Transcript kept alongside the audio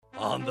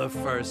On the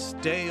first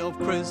day of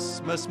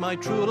Christmas, my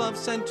true love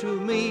sent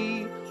to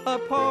me a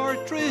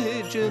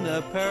partridge in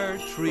a pear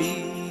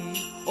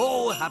tree.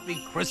 Oh,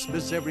 happy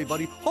Christmas,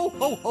 everybody. Ho,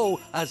 ho, ho,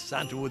 as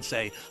Santa would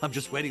say. I'm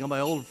just waiting on my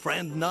old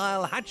friend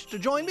Niall Hatch to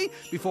join me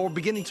before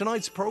beginning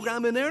tonight's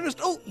programme in earnest.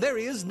 Oh, there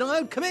he is.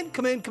 Niall, come in,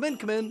 come in, come in,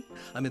 come in.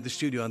 I'm in the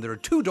studio and there are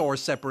two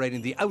doors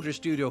separating the outer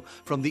studio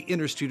from the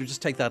inner studio.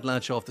 Just take that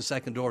latch off the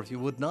second door if you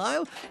would,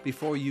 Niall.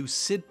 Before you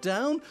sit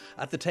down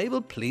at the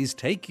table, please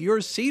take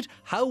your seat.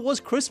 How was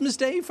Christmas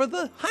Day for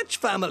the Hatch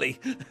family?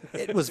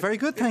 It was very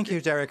good, thank you,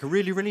 Derek. A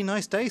really, really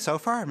nice day so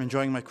far. I'm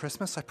enjoying my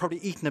Christmas. I've probably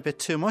eaten a bit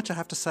too much, I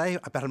have to say.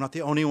 I bet I'm not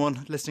the only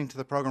one listening to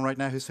the programme right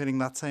now who's feeling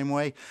that same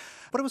way.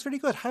 But it was really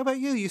good. How about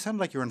you? You sound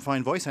like you were in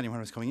fine voice anyone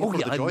who was coming in. Oh,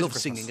 yeah, I love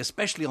singing,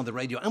 especially on the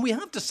radio. And we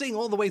have to sing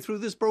all the way through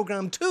this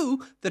programme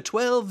too, the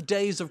 12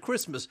 Days of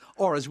Christmas,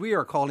 or as we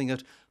are calling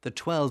it, the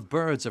 12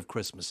 Birds of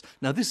Christmas.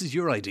 Now, this is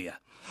your idea.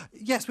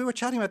 Yes, we were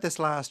chatting about this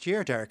last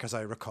year, Derek, as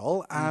I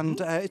recall, and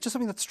it's just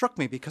something that struck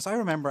me because I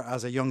remember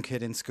as a young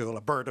kid in school,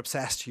 a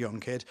bird-obsessed young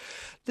kid,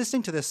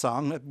 listening to this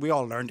song. We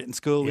all learned it in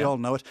school, we all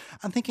know it,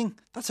 and thinking,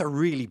 that's a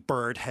really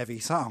bird-heavy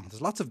song.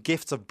 There's lots of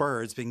gifts of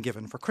birds being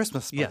given for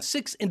Christmas. Yeah,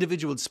 6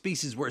 individual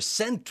species were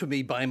sent to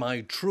me by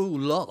my true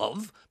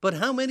love, but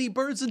how many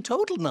birds in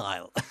total,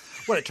 Niall?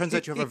 Well, it turns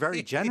out you have a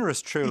very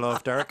generous true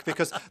love, Derek,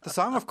 because the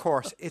song, of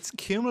course, it's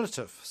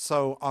cumulative.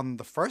 So on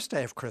the first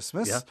day of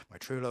Christmas, my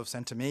true love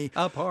sent to me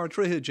a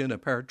partridge in a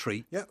pear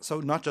tree. Yeah,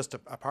 so not just a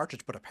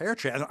partridge, but a pear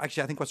tree. And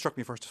actually, I think what struck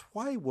me first is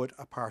why would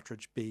a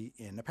partridge be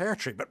in a pear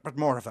tree? But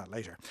more of that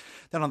later.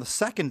 Then on the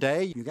second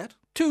day, you get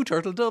 2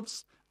 turtle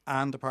doves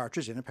and a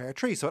partridge in a pear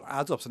tree. So it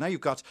adds up. So now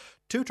you've got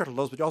 2 turtle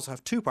doves, but you also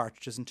have 2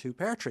 partridges and 2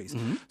 pear trees.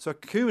 So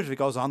it cumulatively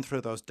goes on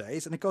through those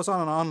days, and it goes on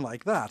and on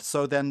like that.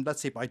 So then,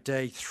 let's see, by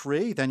day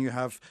 3, then you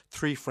have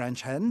 3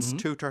 French hens,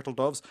 2 turtle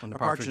doves, and a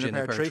partridge in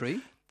a pear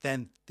tree.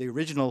 Then the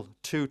original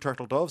 2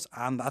 turtle doves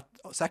and that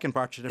second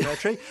partridge in a pear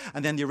tree,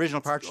 and then the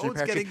original partridge in a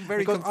pear tree.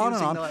 Very it goes on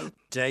and on. Now.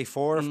 Day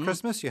 4 of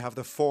Christmas, you have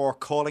the 4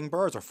 calling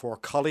birds, or 4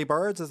 collie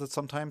birds, as it's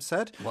sometimes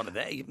said. What are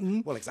they?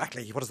 Well,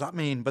 exactly. What does that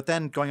mean? But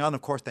then going on,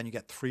 of course, then you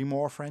get 3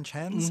 more French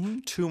hens,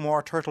 2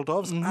 more turtle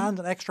doves, and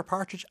an extra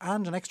partridge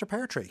and an extra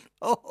pear tree.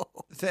 Oh.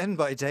 Then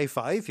by day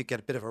 5, you get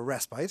a bit of a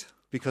respite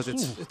because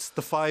it's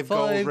the 5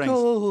 gold rings. 5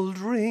 gold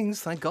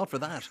rings. Thank God for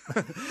that.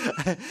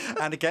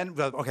 And again,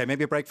 well, okay,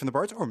 maybe a break from the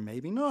birds, or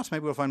maybe not.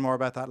 Maybe we'll find more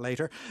about that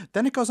later.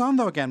 Then it goes on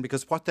though again,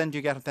 because what then do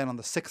you get then on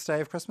the 6th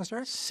day of Christmas,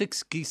 Derek?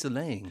 6 geese a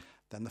laying.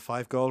 Then the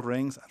 5 gold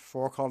rings and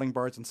 4 calling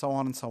birds and so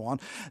on and so on.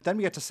 Then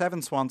we get to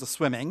 7 swans a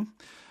swimming.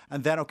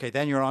 And then, okay,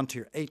 then you're on to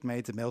your 8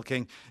 maids a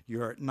milking,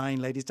 your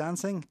 9 ladies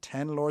dancing,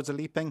 10 lords a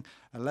leaping,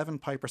 11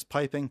 pipers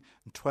piping,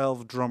 and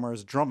 12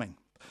 drummers drumming.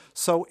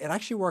 So it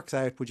actually works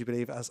out, would you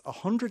believe, as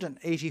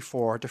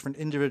 184 different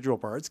individual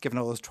birds given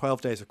all those 12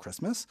 days of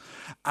Christmas,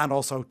 and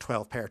also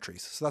 12 pear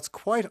trees. So that's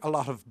quite a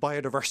lot of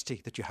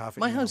biodiversity that you have.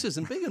 My house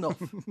isn't big enough.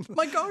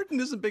 My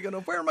garden isn't big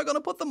enough. Where am I going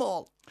to put them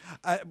all?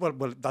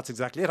 Well, that's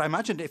exactly it. I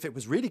imagine if it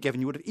was really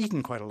given, you would have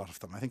eaten quite a lot of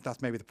them. I think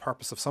that's maybe the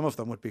purpose of some of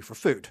them would be for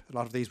food. A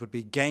lot of these would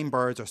be game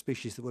birds or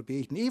species that would be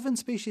eaten, even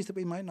species that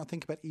we might not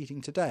think about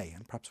eating today.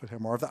 And perhaps we'll hear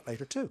more of that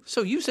later too.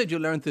 So you said you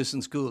learned this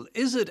in school.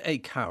 Is it a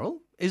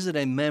carol? Is it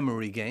a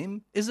memory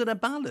game? Is it a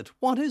ballad?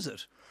 What is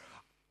it?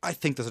 I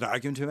think there's an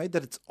argument to be made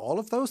that it's all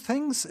of those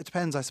things. It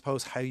depends, I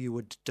suppose, how you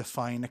would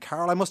define a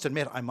carol. I must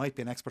admit, I might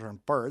be an expert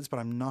on birds, but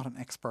I'm not an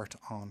expert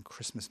on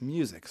Christmas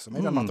music. So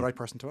maybe I'm not the right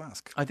person to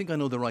ask. I think I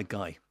know the right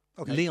guy.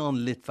 Okay.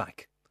 Leon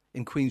Litvak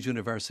in Queen's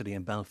University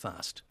in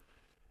Belfast.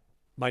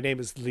 My name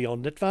is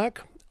Leon Litvak.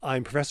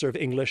 I'm Professor of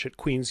English at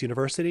Queen's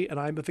University, and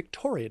I'm a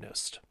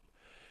Victorianist.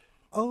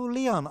 Oh,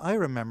 Leon, I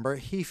remember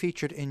he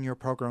featured in your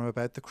programme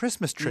about the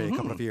Christmas tree a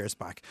couple of years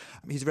back.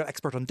 He's a real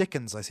expert on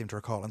Dickens, I seem to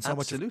recall. And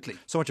Absolutely.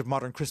 So much of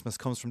modern Christmas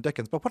comes from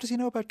Dickens. But what does he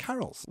know about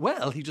carols?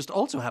 Well, he just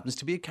also happens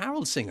to be a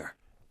carol singer.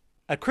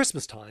 At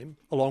Christmas time,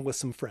 along with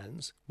some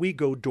friends, we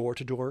go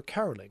door-to-door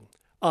carolling.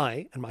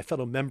 I and my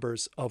fellow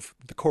members of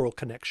the Choral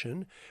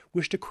Connection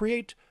wish to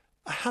create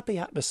a happy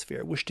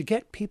atmosphere, wish to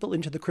get people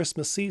into the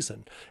Christmas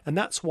season. And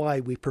that's why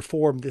we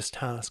perform this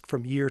task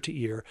from year to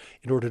year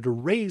in order to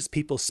raise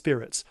people's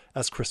spirits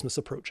as Christmas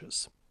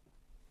approaches.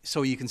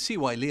 So you can see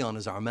why Leon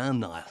is our man,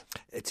 Niall.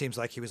 It seems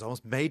like he was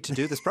almost made to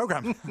do this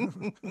programme.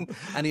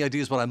 Any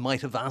ideas what I might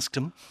have asked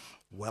him?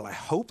 Well, I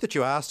hope that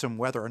you asked him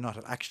whether or not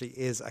it actually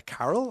is a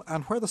carol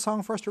and where the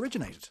song first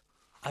originated.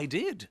 I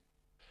did.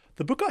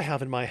 The book I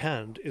have in my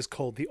hand is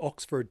called the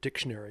Oxford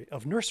Dictionary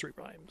of Nursery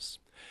Rhymes,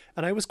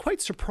 and I was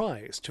quite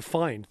surprised to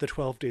find the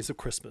 12 Days of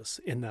Christmas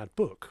in that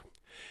book.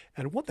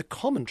 And what the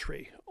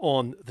commentary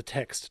on the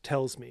text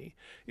tells me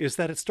is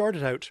that it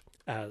started out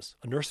as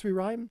a nursery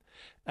rhyme,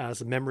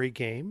 as a memory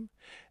game,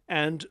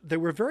 and there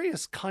were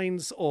various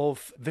kinds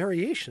of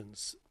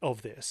variations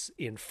of this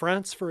in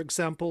France, for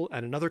example,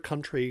 and in other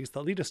countries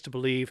that lead us to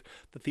believe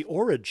that the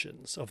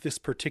origins of this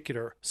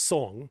particular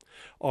song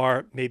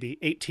are maybe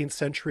 18th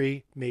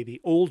century,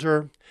 maybe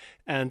older,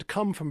 and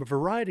come from a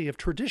variety of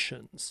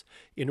traditions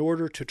in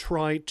order to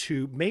try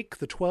to make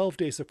the 12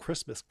 Days of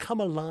Christmas come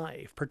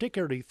alive,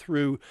 particularly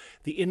through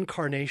the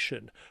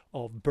incarnation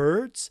of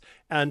birds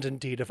and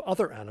indeed of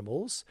other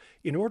animals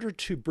in order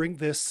to bring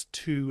this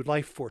to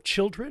life for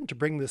children, to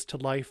bring this to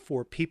life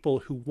for people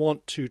who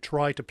want to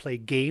try to play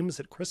games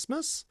at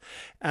Christmas.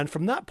 And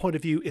from that point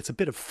of view, it's a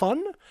bit of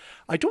fun.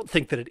 I don't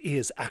think that it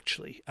is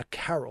actually a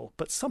carol,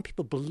 but some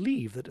people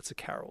believe that it's a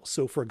carol.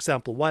 So, for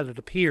example, while it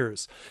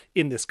appears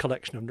in this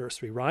collection of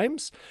nursery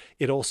rhymes,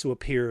 it also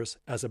appears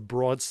as a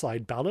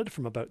broadside ballad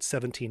from about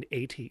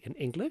 1780 in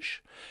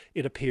English.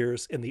 It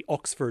appears in the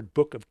Oxford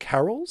Book of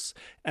Carols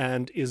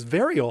and is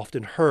very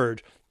often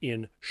heard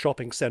in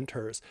shopping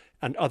centres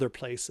and other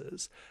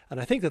places. And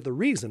I think that the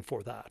reason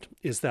for that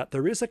is that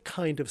there is a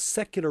kind of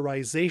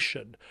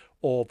secularization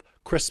of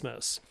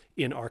Christmas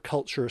in our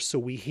culture. So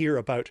we hear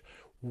about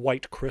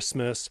White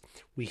Christmas,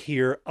 we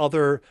hear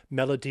other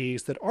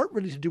melodies that aren't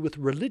really to do with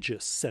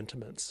religious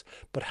sentiments,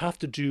 but have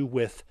to do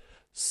with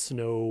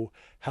snow,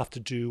 have to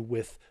do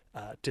with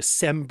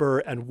December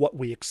and what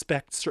we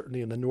expect,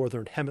 certainly in the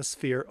Northern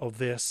Hemisphere of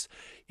this.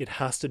 It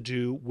has to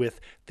do with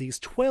these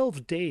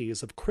 12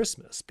 days of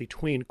Christmas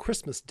between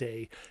Christmas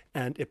Day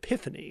and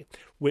Epiphany,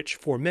 which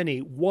for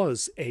many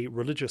was a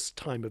religious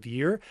time of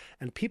year,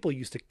 and people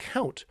used to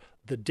count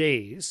the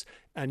days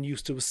and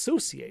used to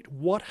associate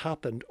what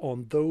happened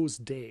on those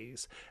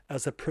days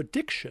as a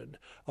prediction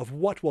of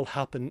what will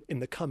happen in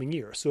the coming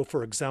year. So,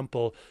 for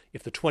example,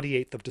 if the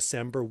 28th of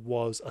December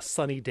was a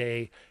sunny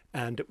day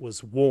and it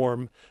was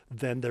warm,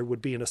 then there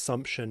would be an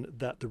assumption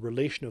that the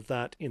relation of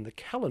that in the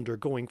calendar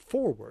going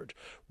forward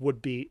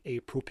would be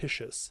a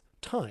propitious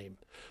time.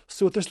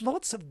 So there's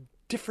lots of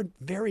different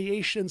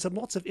variations and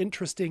lots of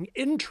interesting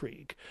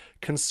intrigue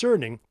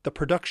concerning the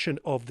production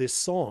of this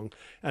song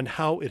and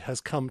how it has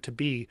come to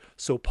be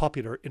so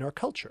popular in our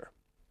culture.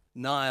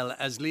 Niall,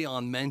 as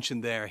Leon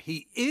mentioned there,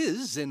 he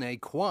is in a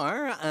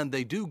choir and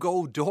they do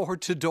go door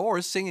to door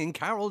singing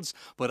carols,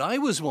 but I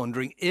was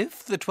wondering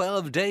if the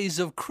 12 Days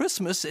of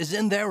Christmas is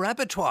in their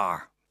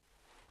repertoire.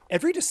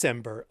 Every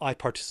December I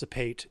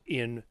participate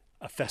in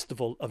a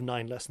festival of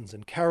 9 lessons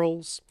in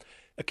carols.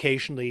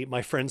 Occasionally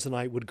my friends and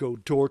I would go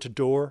door to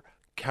door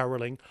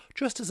caroling,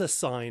 just as a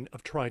sign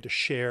of trying to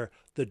share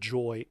the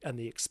joy and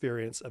the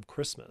experience of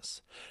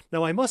Christmas.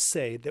 Now, I must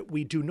say that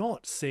we do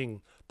not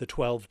sing the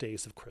 12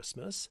 Days of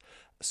Christmas,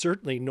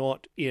 certainly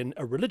not in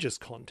a religious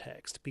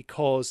context,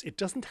 because it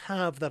doesn't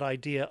have that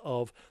idea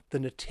of the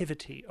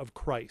nativity of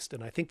Christ.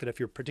 And I think that if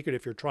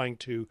you're trying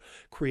to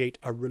create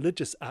a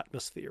religious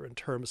atmosphere in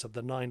terms of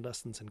the 9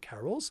 lessons and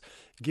carols,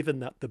 given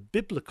that the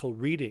biblical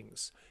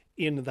readings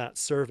in that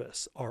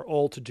service are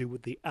all to do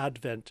with the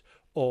advent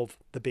of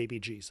the baby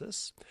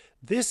Jesus,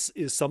 this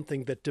is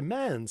something that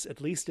demands,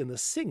 at least in the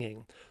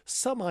singing,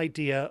 some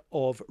idea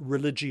of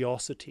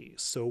religiosity.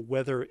 So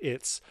whether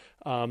it's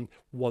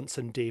Once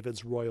in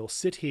David's Royal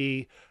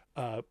City,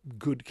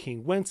 Good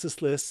King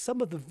Wenceslas,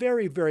 some of the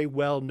very, very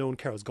well-known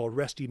carols called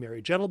Rest Ye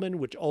Merry Gentlemen,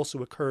 which also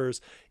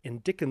occurs in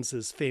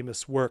Dickens's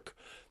famous work,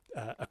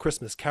 A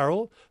Christmas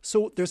Carol.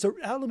 So there's an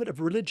element of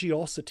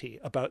religiosity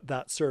about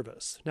that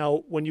service.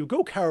 Now, when you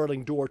go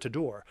caroling door to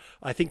door,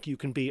 I think you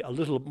can be a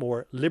little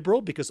more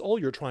liberal because all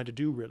you're trying to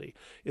do really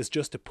is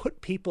just to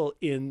put people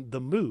in the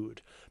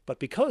mood. But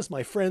because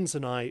my friends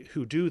and I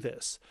who do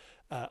this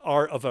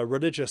are of a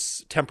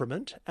religious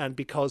temperament, and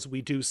because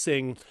we do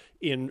sing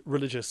in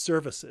religious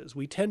services,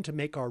 we tend to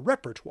make our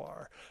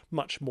repertoire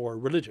much more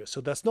religious.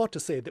 So that's not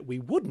to say that we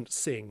wouldn't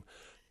sing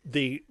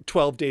the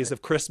 12 Days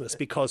of Christmas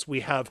because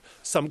we have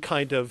some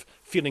kind of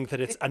feeling that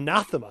it's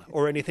anathema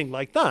or anything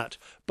like that.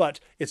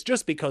 But it's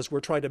just because we're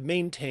trying to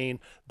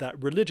maintain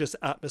that religious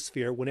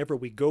atmosphere whenever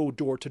we go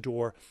door to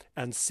door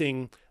and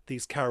sing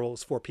these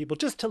carols for people,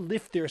 just to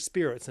lift their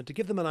spirits and to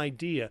give them an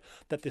idea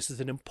that this is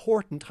an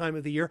important time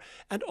of the year,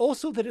 and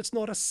also that it's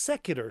not a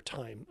secular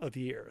time of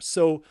year.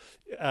 So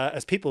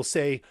as people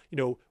say,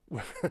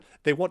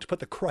 they want to put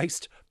the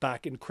Christ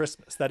back in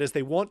Christmas. That is,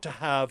 they want to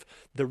have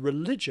the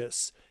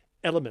religious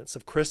elements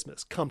of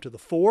Christmas come to the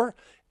fore,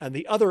 and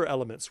the other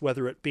elements,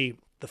 whether it be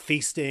the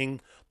feasting,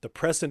 the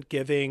present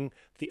giving,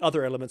 the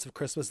other elements of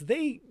Christmas,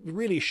 they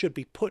really should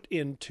be put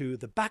into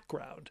the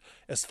background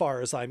as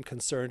far as I'm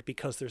concerned,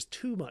 because there's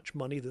too much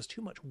money, there's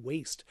too much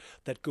waste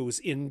that goes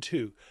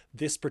into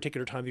this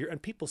particular time of year,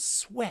 and people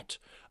sweat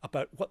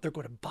about what they're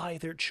going to buy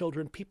their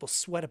children. People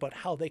sweat about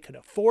how they can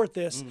afford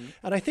this.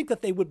 And I think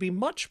that they would be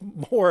much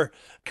more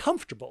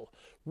comfortable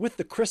with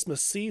the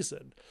Christmas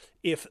season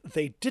if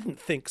they didn't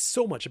think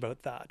so much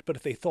about that, but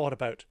if they thought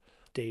about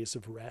days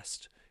of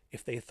rest,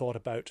 if they thought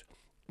about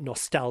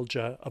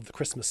nostalgia of the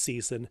Christmas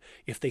season,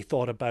 if they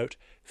thought about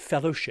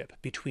fellowship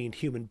between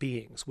human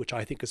beings, which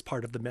I think is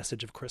part of the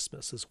message of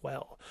Christmas as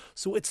well.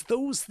 So it's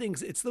those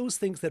things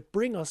that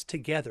bring us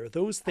together,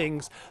 those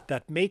things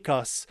that make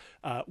us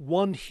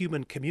one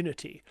human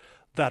community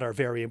that are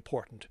very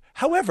important.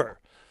 However,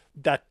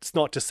 That's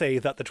not to say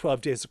that the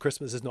 12 Days of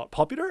Christmas is not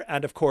popular.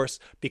 And of course,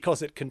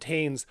 because it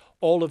contains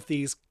all of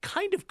these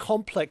kind of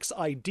complex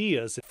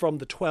ideas from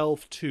the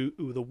 12 to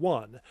the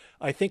 1,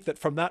 I think that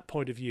from that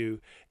point of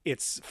view,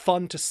 it's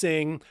fun to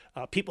sing.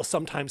 People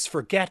sometimes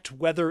forget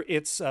whether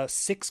it's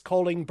 6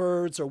 calling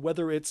birds or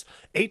whether it's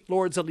 8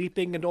 lords a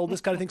leaping and all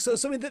this kind of thing.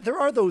 So I mean, there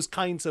are those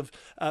kinds of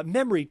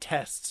memory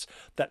tests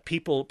that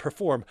people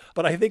perform.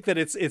 But I think that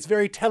it's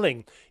very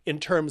telling in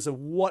terms of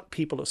what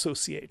people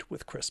associate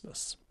with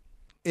Christmas.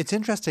 It's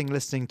interesting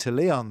listening to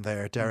Leon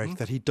there, Derek,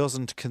 that he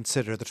doesn't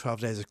consider the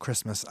 12 Days of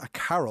Christmas a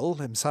carol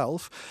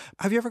himself.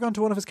 Have you ever gone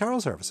to one of his carol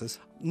services?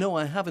 No,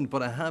 I haven't,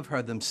 but I have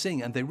heard them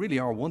sing, and they really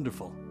are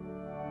wonderful.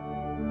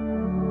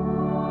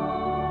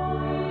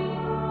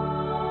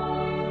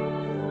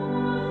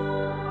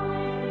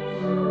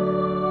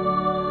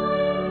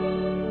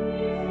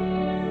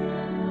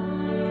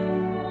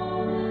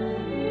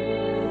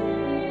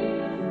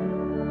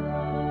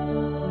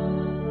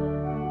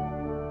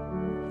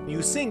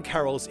 You sing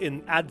carols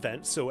in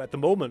Advent, so at the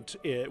moment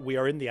we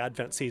are in the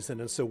Advent season,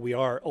 and so we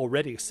are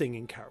already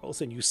singing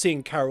carols, and you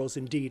sing carols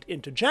indeed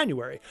into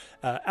January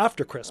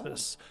after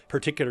Christmas,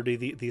 particularly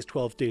these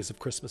 12 days of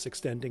Christmas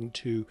extending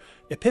to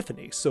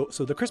Epiphany. So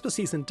the Christmas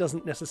season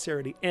doesn't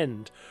necessarily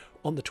end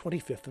on the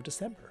 25th of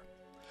December.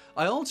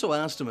 I also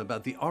asked him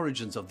about the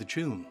origins of the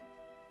tune.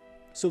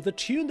 So the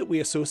tune that we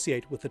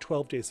associate with the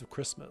 12 Days of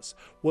Christmas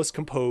was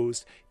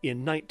composed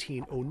in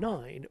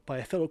 1909 by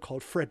a fellow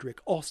called Frederick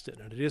Austin.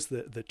 And it is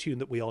the tune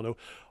that we all know.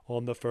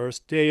 On the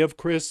first day of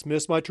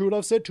Christmas, my true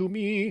love said to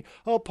me,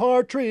 a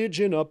partridge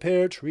in a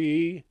pear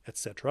tree,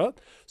 etc.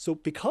 So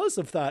because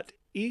of that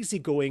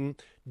easygoing,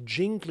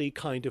 jingly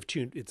kind of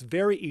tune, it's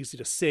very easy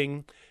to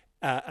sing.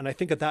 And I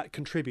think that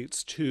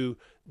contributes to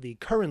the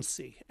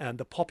currency and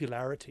the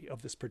popularity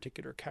of this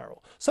particular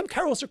carol. Some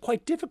carols are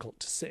quite difficult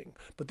to sing,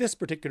 but this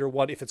particular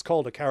one, if it's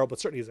called a carol, but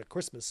certainly is a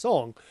Christmas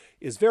song,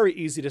 is very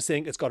easy to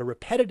sing. It's got a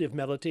repetitive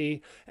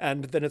melody,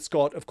 and then it's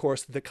got, of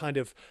course, the kind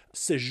of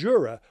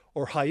caesura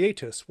or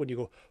hiatus when you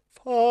go,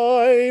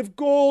 5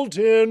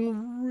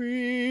 golden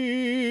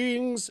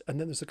rings, and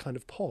then there's a kind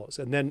of pause,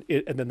 and then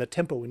the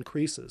tempo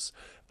increases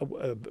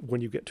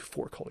when you get to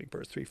 4 calling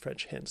birds, 3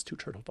 French hens, 2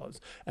 turtle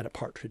doves, and a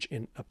partridge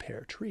in a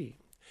pear tree.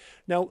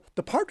 Now,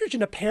 the partridge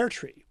in a pear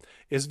tree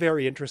is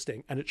very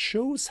interesting, and it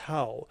shows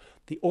how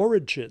the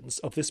origins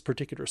of this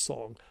particular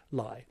song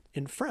lie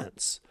in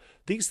France.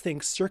 These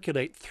things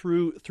circulate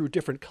through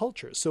different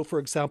cultures. So, for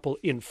example,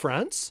 in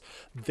France,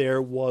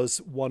 there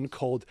was one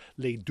called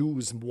Les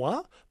 12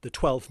 mois, the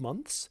 12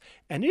 months,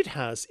 and it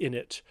has in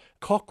it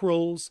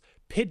cockerels,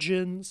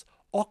 pigeons,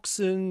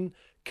 oxen,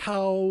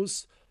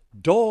 cows,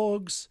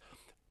 dogs,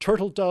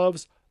 turtle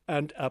doves,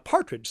 and a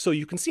partridge. So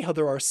you can see how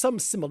there are some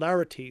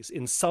similarities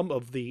in some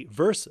of the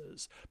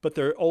verses, but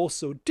there are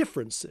also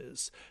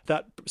differences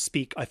that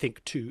speak, I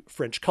think, to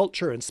French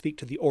culture and speak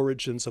to the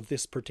origins of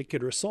this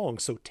particular song.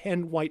 So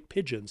 10 white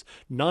pigeons,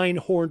 9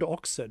 horned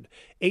oxen,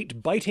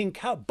 8 biting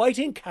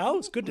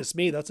cows. Goodness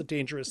me, that's a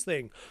dangerous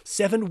thing.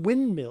 7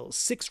 windmills,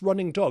 6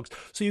 running dogs.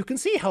 So you can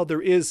see how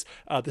there is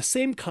the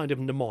same kind of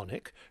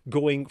mnemonic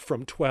going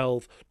from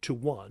 12 to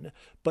 1,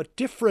 but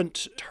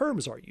different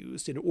terms are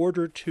used in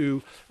order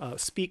to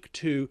speak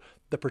to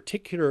the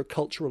particular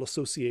cultural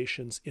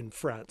associations in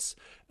France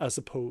as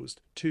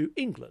opposed to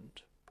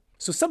England.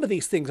 So some of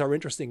these things are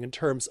interesting in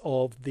terms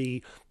of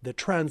the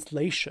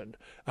translation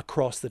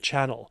across the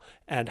channel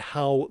and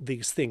how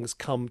these things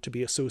come to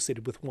be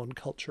associated with one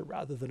culture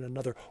rather than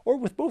another, or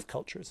with both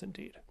cultures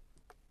indeed.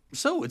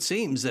 So it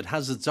seems it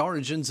has its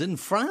origins in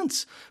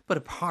France, but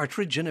a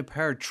partridge in a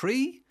pear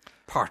tree?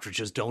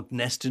 Partridges don't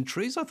nest in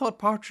trees. I thought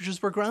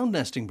partridges were ground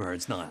nesting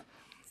birds now.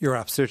 You're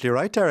absolutely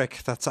right,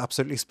 Derek. That's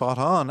absolutely spot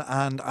on.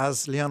 And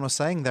as Leon was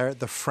saying there,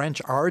 the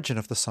French origin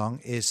of the song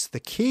is the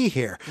key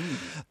here.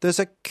 There's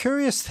a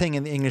curious thing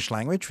in the English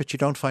language, which you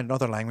don't find in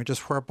other languages,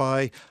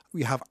 whereby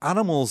we have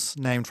animals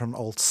named from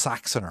Old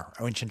Saxon or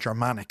ancient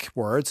Germanic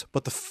words,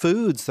 but the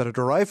foods that are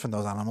derived from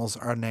those animals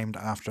are named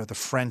after the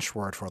French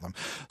word for them.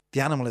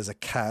 The animal is a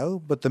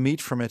cow, but the meat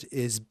from it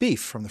is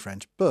beef, from the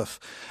French boeuf.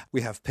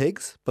 We have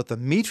pigs, but the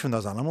meat from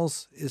those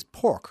animals is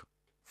pork,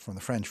 from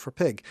the French for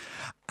pig.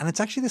 And it's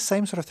actually the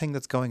same sort of thing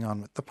that's going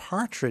on with the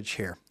partridge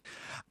here.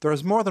 There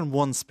is more than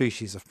one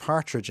species of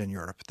partridge in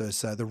Europe.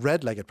 There's the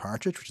red-legged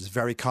partridge, which is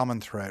very common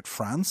throughout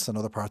France and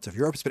other parts of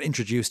Europe. It's been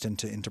introduced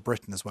into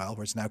Britain as well,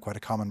 where it's now quite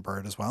a common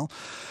bird as well.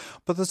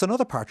 But there's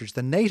another partridge,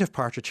 the native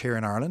partridge here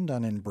in Ireland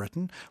and in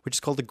Britain, which is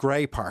called the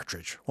grey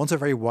partridge. Once a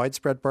very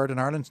widespread bird in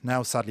Ireland,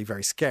 now sadly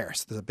very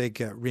scarce. There's a big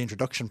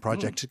reintroduction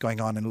project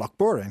going on in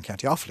Lochbura in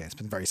County Offaly. It's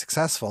been very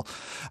successful.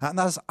 And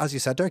that is, as you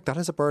said, Derek, that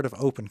is a bird of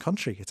open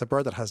country. It's a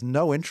bird that has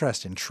no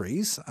interest in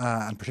trees,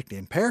 and particularly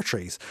in pear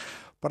trees.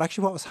 But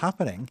actually what was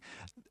happening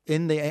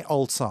in the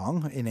old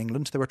song in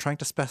England, they were trying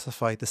to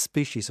specify the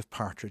species of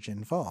partridge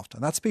involved.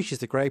 And that species,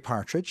 the grey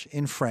partridge,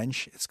 in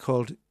French, it's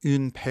called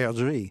une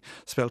perdrix,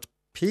 spelled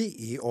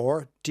P-E-R-D-R-I-X.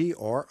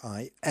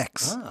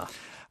 And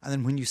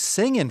then when you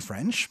sing in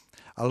French,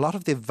 a lot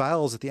of the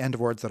vowels at the end of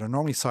words that are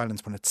normally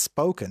silenced when it's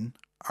spoken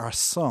are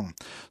sung.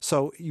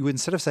 So you would,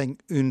 instead of saying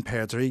une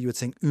perdrix, you would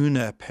sing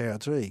une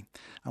perdrix.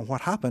 And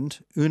what happened,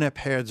 une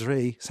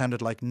perdrix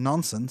sounded like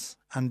nonsense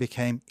and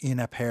became in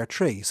a pear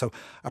tree. So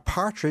a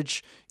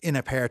partridge in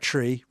a pear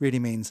tree really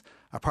means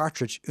a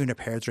partridge une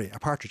perdrix, a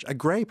partridge, a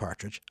grey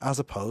partridge, as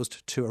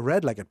opposed to a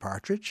red-legged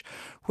partridge,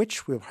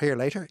 which we'll hear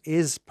later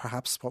is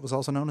perhaps what was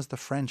also known as the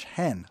French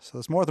hen. So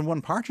there's more than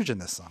one partridge in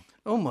this song.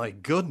 Oh my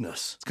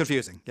goodness. It's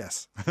confusing,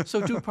 yes. So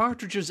do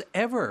partridges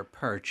ever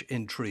perch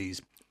in trees?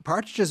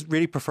 Partridges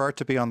really prefer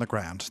to be on the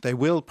ground. They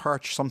will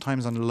perch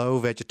sometimes on low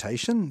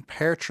vegetation.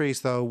 Pear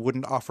trees, though,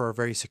 wouldn't offer a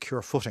very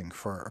secure footing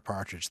for a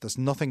partridge. There's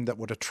nothing that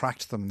would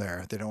attract them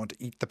there. They don't want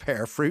to eat the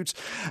pear fruit,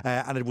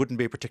 and it wouldn't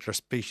be a particular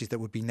species that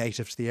would be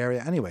native to the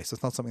area anyway, so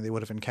it's not something they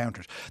would have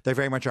encountered. They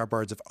very much are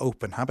birds of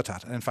open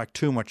habitat, and in fact,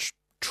 too much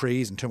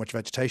trees and too much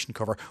vegetation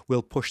cover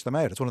will push them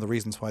out. It's one of the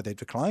reasons why they've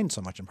declined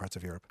so much in parts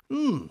of Europe.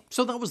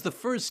 So that was the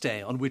first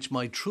day on which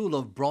my true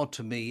love brought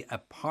to me a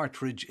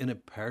partridge in a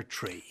pear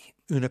tree.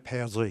 Une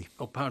perdrix.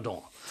 Oh,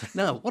 pardon.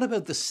 Now, what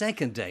about the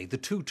second day, the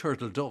two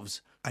turtle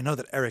doves? I know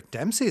that Eric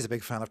Dempsey is a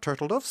big fan of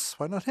turtle doves.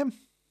 Why not him?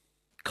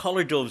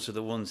 Collared doves are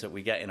the ones that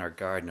we get in our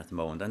garden at the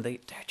moment, and they're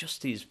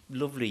just these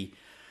lovely,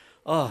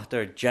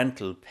 they're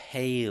gentle,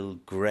 pale,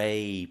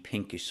 grey,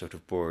 pinkish sort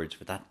of birds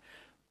with that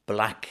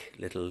black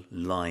little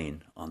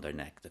line on their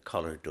neck, the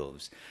collared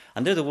doves.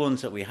 And they're the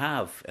ones that we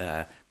have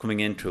coming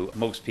into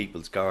most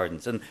people's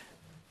gardens. And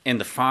in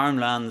the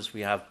farmlands, we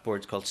have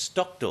birds called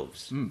stock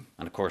doves. And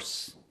of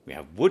course, we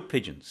have wood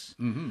pigeons.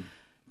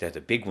 They're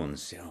the big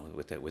ones,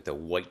 with the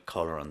white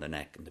collar on the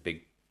neck and the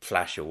big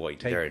flash of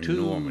white. They're Take two,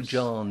 enormous.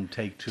 John,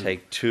 take two.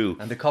 Take two.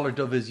 And the collared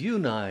dove is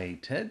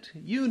united.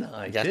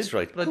 That's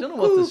right. But I don't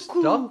know what the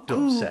stock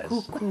dove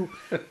says.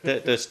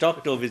 The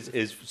stock dove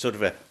is sort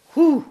of a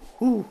hoo,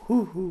 hoo,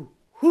 hoo, hoo,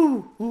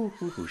 hoo, hoo,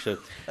 hoo, hoo. So,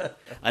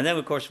 and then,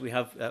 of course, we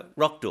have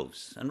rock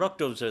doves. And rock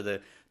doves are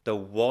the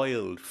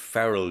wild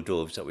feral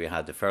doves that we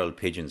had, the feral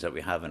pigeons that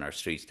we have in our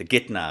streets, the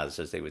gitnas,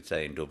 as they would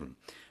say in Dublin.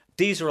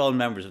 These are all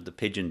members of the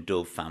pigeon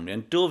dove family.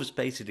 And doves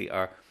basically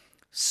are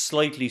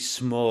slightly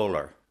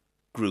smaller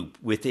group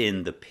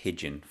within the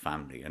pigeon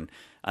family.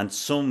 And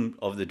some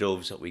of the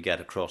doves that we get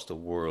across the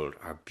world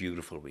are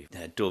beautiful. We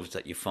have doves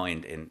that you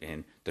find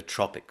in the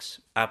tropics,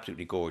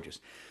 absolutely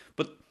gorgeous.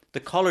 But the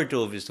collared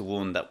dove is the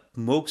one that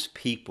most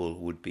people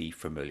would be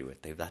familiar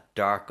with. They have that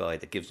dark eye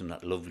that gives them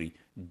that lovely,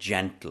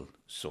 gentle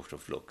sort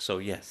of look. So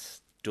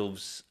yes,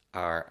 doves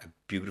are a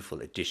beautiful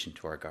addition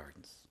to our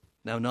gardens.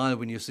 Now, Niall,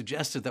 when you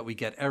suggested that we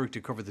get Eric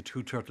to cover the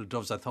two turtle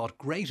doves, I thought,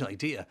 great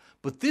idea.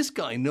 But this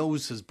guy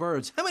knows his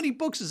birds. How many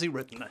books has he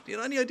written? Do you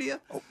have any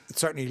idea? Oh,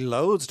 certainly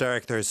loads,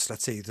 Derek.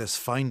 There's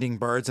Finding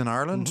Birds in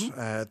Ireland.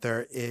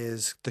 There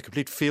is the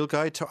Complete Field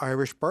Guide to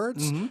Irish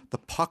Birds, the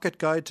Pocket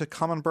Guide to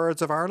Common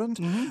Birds of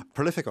Ireland.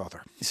 Prolific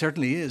author. He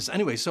certainly is.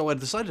 Anyway, so I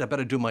decided I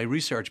better do my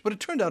research, but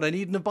it turned out I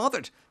needn't have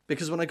bothered,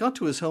 because when I got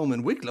to his home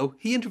in Wicklow,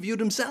 he interviewed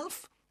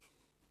himself.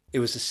 It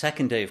was the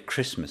second day of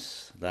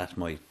Christmas that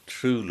my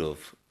true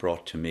love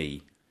brought to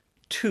me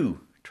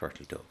 2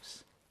 turtle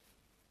doves.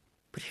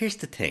 But here's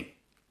the thing.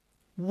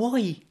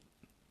 Why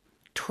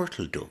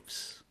turtle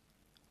doves?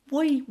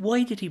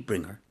 Why did he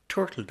bring her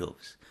turtle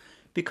doves?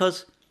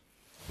 Because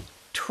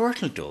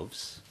turtle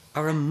doves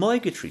are a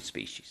migratory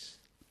species.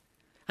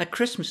 At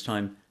Christmas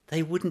time,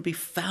 they wouldn't be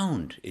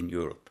found in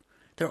Europe.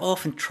 They're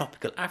off in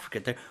tropical Africa.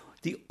 They're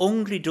the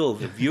only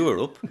dove of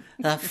Europe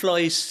that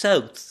flies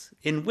south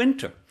in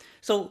winter.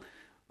 So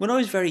when I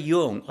was very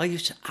young, I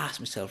used to ask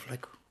myself,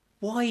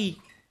 why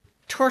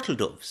turtle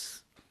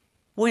doves?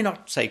 Why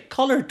not, say,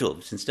 collared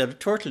doves instead of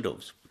turtle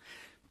doves?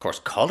 Of course,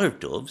 collared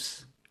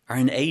doves are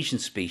an Asian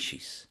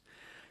species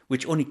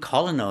which only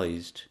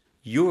colonised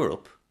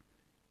Europe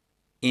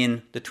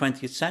in the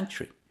 20th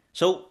century.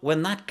 So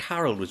when that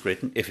carol was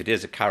written, if it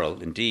is a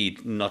carol,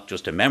 indeed, not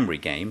just a memory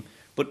game,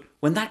 but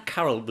when that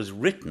carol was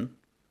written,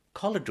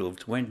 collared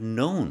doves weren't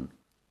known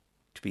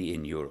to be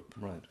in Europe.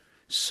 Right.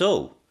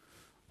 So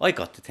I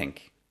got to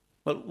think,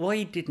 well,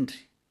 why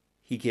didn't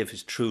he give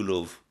his true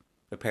love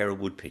a pair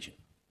of wood pigeon?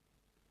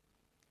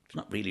 It's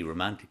not really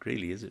romantic,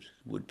 really, is it?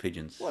 Wood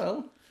pigeons.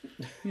 Well,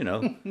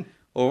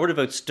 Or what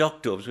about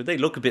stock doves? Well, they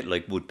look a bit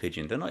like wood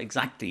pigeons. They're not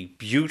exactly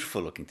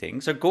beautiful looking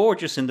things. They're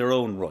gorgeous in their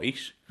own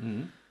right.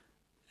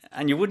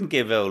 And you wouldn't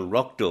give old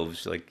rock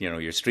doves,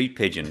 your street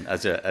pigeon,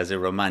 as a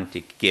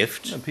romantic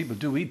gift. and people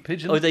do eat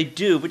pigeons. Oh, they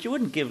do, but you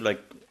wouldn't give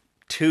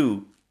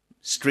 2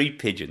 street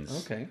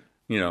pigeons. Okay.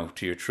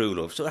 To your true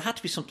love. So it had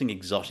to be something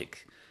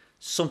exotic,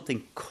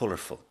 something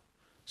colourful,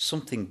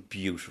 something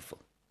beautiful.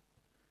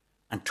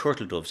 And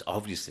turtle doves,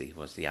 obviously,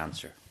 was the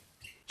answer.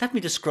 Let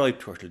me describe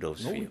turtle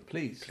doves for you.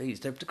 Please.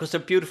 Because they're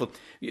beautiful.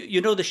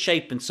 You know the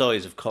shape and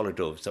size of collared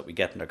doves that we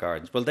get in our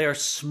gardens? Well, they are a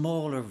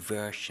smaller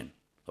version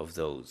of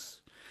those.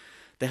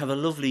 They have a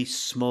lovely,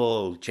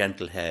 small,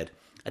 gentle head,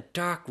 a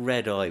dark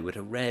red eye with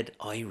a red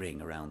eye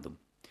ring around them.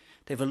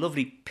 They have a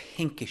lovely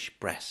pinkish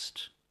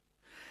breast.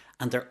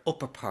 And their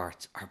upper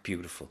parts are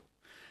beautiful.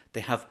 They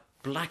have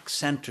black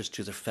centres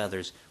to their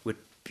feathers with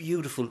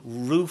beautiful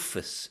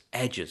rufous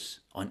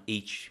edges on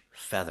each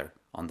feather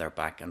on their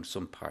back and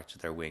some parts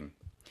of their wing.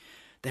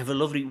 They have a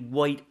lovely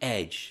white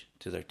edge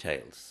to their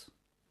tails.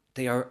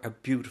 They are a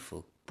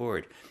beautiful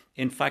bird.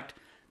 In fact,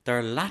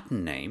 their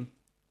Latin name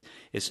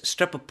is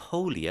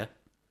Strepipolia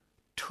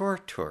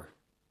turtur.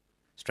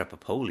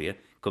 Strepipolia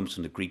comes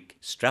from the Greek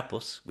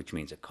strepos, which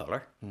means a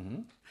colour,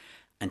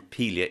 and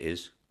pilia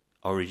is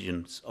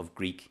origins of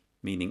Greek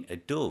meaning a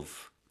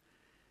dove.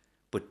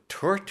 But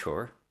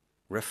turtur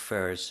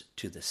refers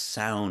to the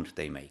sound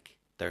they make,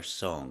 their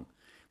song,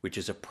 which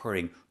is a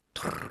purring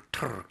tur,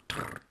 tur,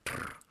 tur,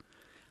 tur.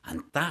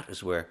 And that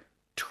is where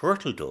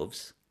turtle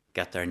doves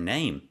get their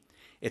name.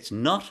 It's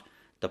not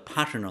the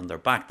pattern on their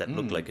back that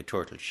looked like a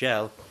turtle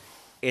shell.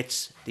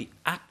 It's the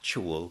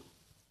actual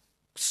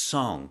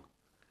song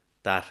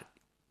that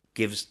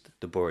gives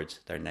the birds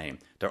their name.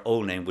 Their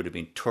old name would have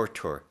been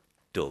turtur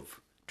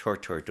dove.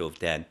 Turtur dove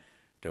then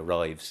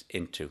derives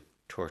into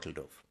turtle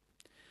dove.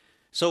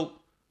 So,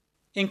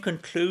 in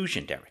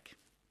conclusion, Derek,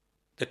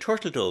 the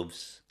turtle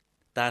doves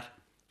that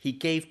he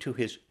gave to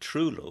his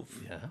true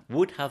love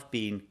would have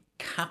been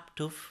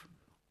captive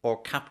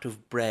or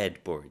captive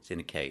bred birds in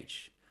a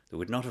cage. There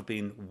would not have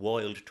been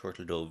wild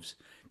turtle doves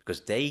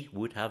because they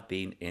would have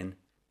been in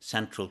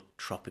central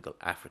tropical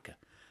Africa.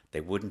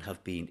 They wouldn't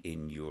have been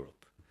in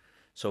Europe.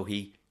 So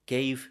he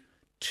gave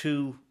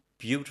two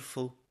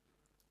beautiful,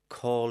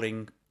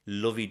 calling,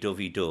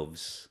 lovey-dovey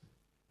doves,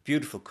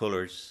 beautiful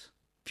colours,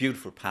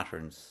 beautiful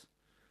patterns.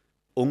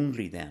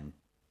 Only them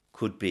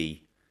could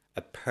be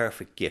a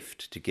perfect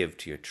gift to give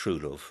to your true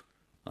love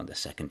on the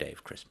second day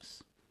of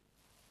Christmas.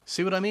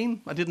 See what I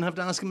mean? I didn't have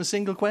to ask him a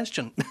single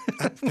question.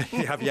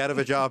 You have you out of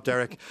a job,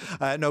 Derek.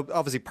 No,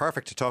 obviously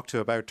perfect to talk to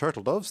about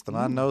turtle doves. The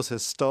man knows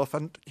his stuff.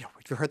 And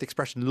you heard the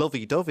expression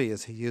lovey-dovey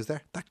as he used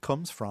there. That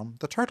comes from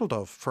the turtle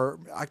dove. For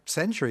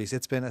centuries,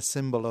 it's been a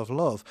symbol of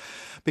love.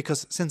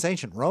 Because since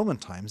ancient Roman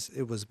times,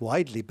 it was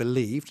widely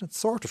believed, it's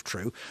sort of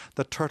true,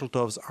 that turtle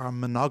doves are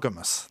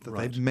monogamous, that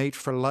they mate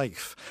for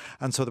life.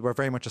 And so they were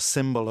very much a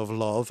symbol of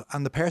love.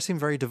 And the pair seem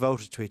very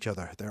devoted to each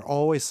other. They're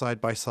always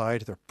side by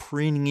side. They're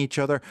preening each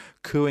other,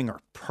 cooing or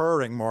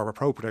purring more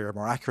appropriately or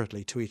more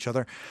accurately to each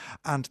other.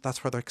 And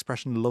that's where the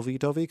expression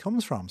lovey-dovey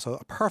comes from. So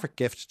a perfect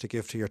gift to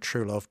give to your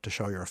true love to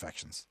show your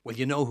affections. Well,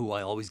 you know who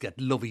I always get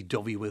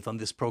lovey-dovey with on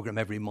this programme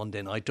every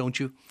Monday night, don't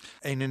you?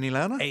 Éanna Ní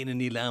Lamhna? Éanna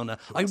Ní Lamhna.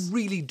 I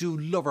really do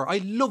love her. I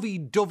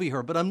lovey-dovey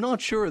her, but I'm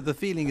not sure the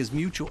feeling is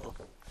mutual.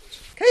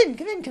 Come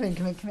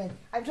in.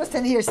 I'm just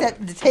in here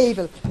setting the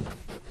table.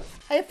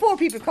 I have 4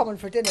 people coming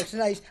for dinner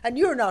tonight, and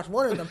you're not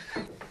one of them.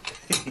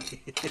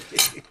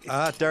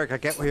 Derek, I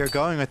get where you're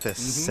going with this.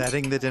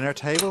 Setting the dinner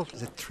table.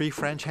 Is it 3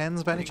 French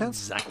hens by any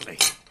chance? Exactly.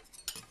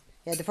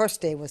 Yeah, the first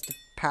day was the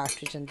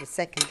partridge, and the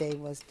second day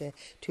was the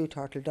 2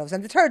 turtle doves,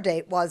 and the third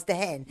day was the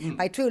hen.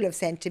 My true love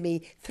sent to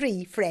me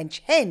 3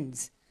 French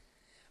hens.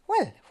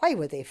 Well, why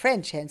were they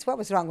French hens? What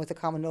was wrong with the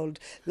common old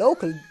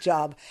local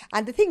job?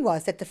 And the thing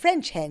was that the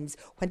French hens,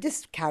 when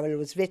this carol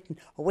was written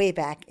way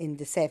back in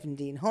the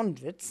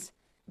 1700s,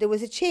 there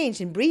was a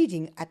change in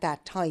breeding at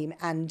that time,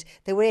 and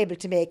they were able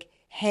to make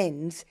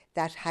hens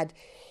that had,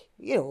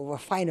 were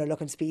finer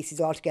looking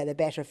species altogether,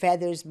 better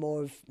feathers,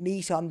 more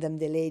meat on them,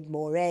 they laid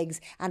more eggs,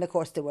 and of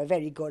course they were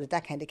very good at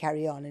that kind of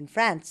carry on in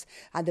France.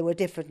 And there were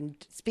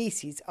different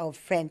species of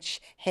French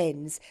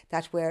hens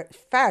that were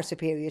far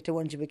superior to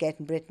ones you would get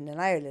in Britain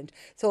and Ireland.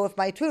 So if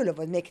my true love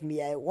was making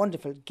me a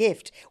wonderful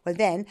gift, well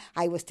then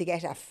I was to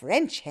get a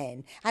French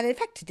hen. And in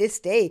fact to this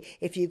day,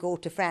 if you go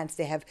to France,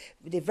 they're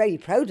very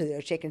proud of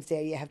their chickens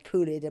there. You have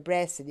poulet de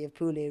Bresse and you have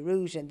poulet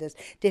rouge, and there's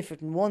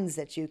different ones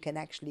that you can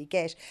actually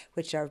get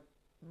which are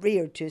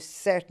reared to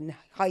certain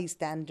high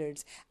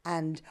standards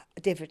and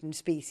different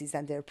species,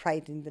 and they're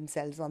priding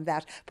themselves on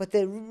that. But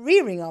the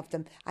rearing of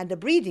them and the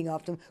breeding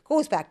of them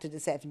goes back to the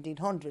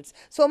 1700s.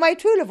 So my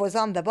true love was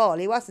on the ball.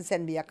 He wasn't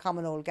sending me a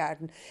common old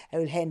garden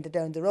old hen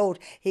down the road.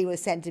 He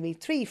was sending me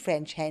 3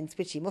 French hens,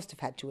 which he must have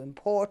had to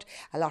import.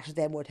 A lot of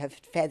them would have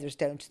feathers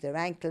down to their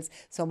ankles.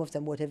 Some of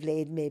them would have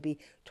laid maybe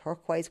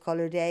turquoise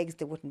coloured eggs.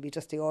 They wouldn't be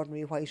just the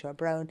ordinary white or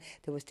brown.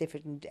 There was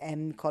different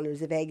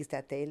colours of eggs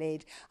that they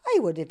laid. I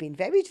would have been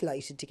very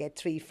delighted to get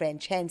 3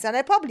 French hens, and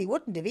I probably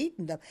wouldn't have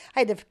eaten them.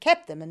 I'd have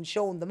kept them and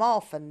shown them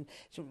off and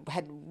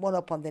had one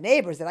up on the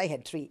neighbours that I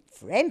had 3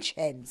 French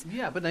hens.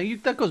 Yeah, but now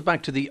that goes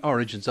back to the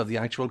origins of the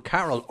actual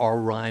carol or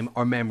rhyme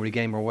or memory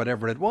game or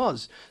whatever it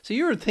was. So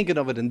you're thinking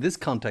of it in this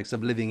context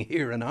of living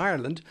here in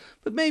Ireland,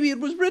 but maybe it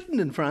was written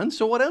in France,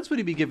 so what else would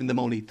he be giving them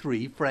only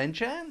 3 French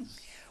hens?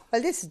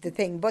 Well, this is the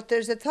thing, but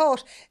there's a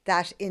thought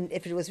that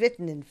if it was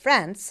written in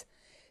France,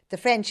 the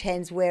French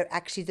hens were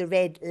actually the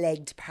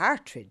red-legged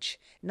partridge,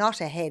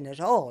 not a hen at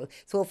all.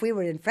 So if we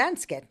were in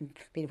France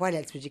what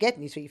else would you get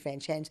in these 3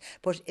 French hens?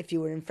 But if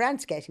you were in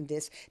France getting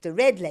this, the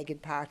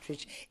red-legged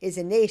partridge is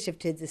a native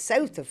to the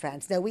south of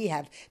France. Now we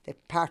have the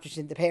partridge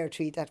in the pear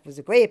tree, that was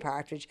a grey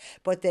partridge,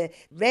 but the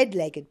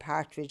red-legged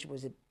partridge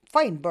was a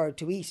fine bird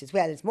to eat as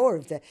well. It's more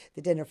of the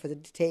dinner for the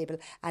table.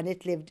 And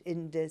it lived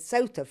in the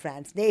south of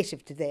France,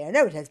 native to there.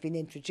 Now it has been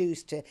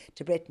introduced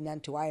to Britain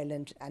and to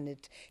Ireland, and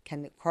it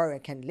can occur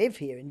and can live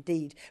here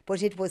indeed.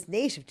 But it was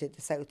native to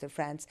the south of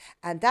France.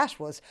 And that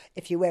was,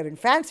 if you were in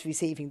France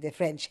receiving the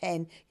French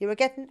hen, you were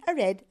getting a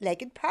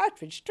red-legged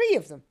partridge, 3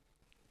 of them.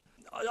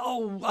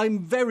 Oh, I'm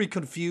very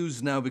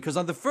confused now, because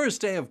on the first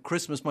day of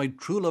Christmas, my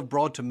true love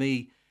brought to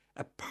me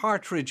a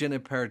partridge in a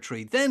pear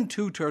tree, then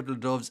 2 turtle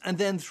doves, and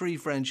then 3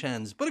 French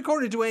hens. But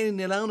according to Aine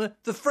and Ilana,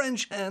 the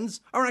French hens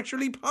are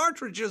actually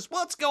partridges.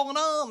 What's going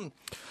on?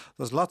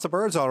 There's lots of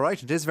birds, all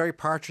right. It is very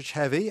partridge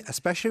heavy,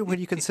 especially when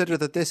you consider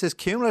that this is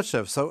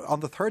cumulative. So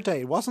on the third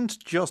day, it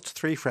wasn't just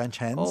 3 French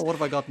hens. Oh, what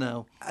have I got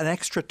now? An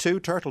extra 2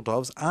 turtle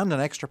doves and an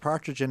extra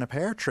partridge in a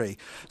pear tree.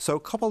 So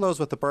couple those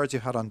with the birds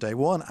you had on day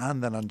 1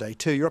 and then on day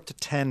 2. You're up to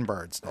 10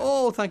 birds now.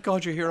 Oh, thank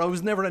God you're here. I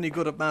was never any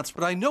good at maths,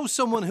 but I know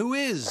someone who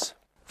is.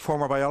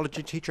 Former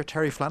biology teacher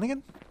Terry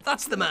Flanagan.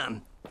 That's the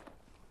man.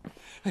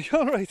 Are you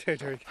all right there,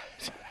 Derek?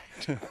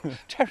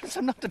 Terence,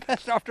 I'm not the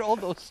best after all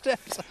those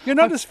steps. You're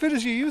not as fit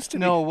as you used to be.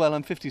 No, well,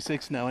 I'm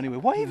 56 now anyway.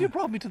 Why have you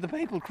brought me to the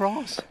Papal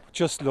Cross?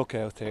 Just look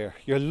out there.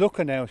 You're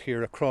looking out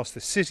here across the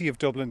city of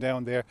Dublin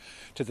down there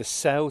to the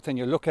south, and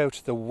you look out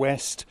to the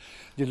west.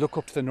 You look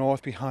up to the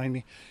north behind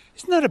me.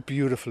 Isn't that a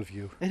beautiful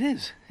view? It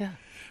is, yeah.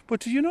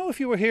 But do you know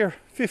if you were here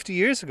 50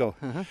 years ago,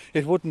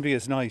 it wouldn't be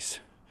as nice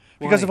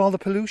because Why? of all the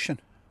pollution.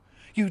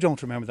 You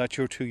don't remember that,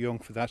 you're too young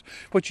for that.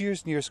 But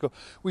years and years ago,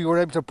 we were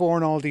able to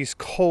burn all these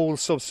coal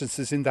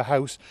substances in the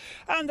house,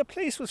 and the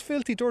place was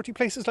filthy, dirty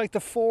places like the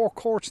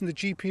forecourts and the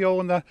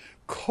GPO and that,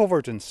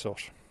 covered in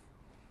soot.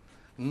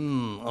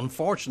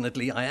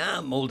 Unfortunately, I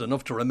am old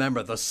enough to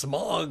remember the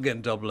smog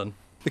in Dublin.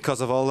 Because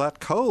of all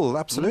that coal,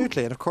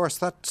 absolutely. And of course,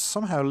 that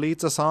somehow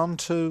leads us on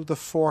to the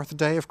 4th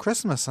day of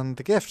Christmas and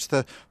the gift,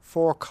 the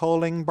 4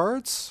 calling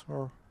birds,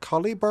 or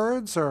collie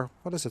birds, or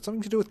what is it?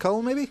 Something to do with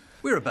coal, maybe?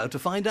 We're about to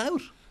find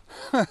out.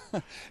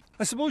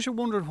 I suppose you're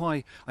wondering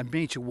why I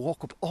made you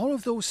walk up all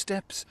of those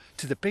steps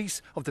to the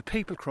base of the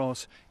Papal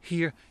Cross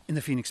here in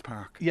the Phoenix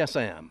Park. Yes,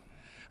 I am.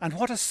 And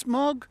what a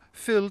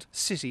smog-filled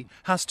city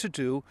has to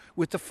do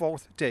with the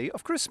 4th day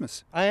of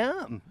Christmas. I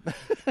am.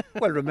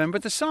 Well, remember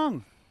the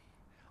song.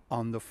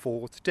 On the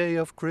 4th day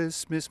of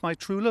Christmas, my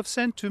true love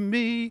sent to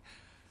me.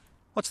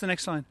 What's the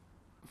next line?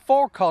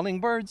 4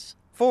 calling birds.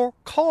 4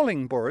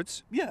 calling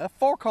birds. Yeah,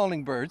 4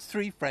 calling birds,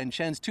 3 French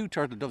hens, 2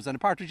 turtle doves and a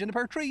partridge in a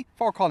pear tree.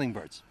 4 calling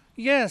birds.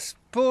 Yes,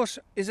 but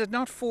is it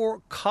not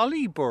 4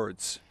 collie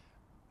birds?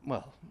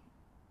 Well,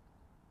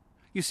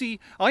 You see,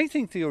 I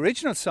think the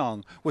original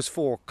song was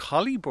 4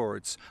 collie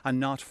birds and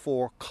not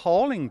 4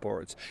 calling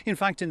birds. In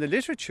fact, in the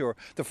literature,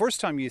 the first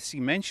time you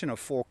see mention of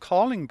 4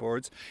 calling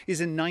birds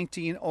is in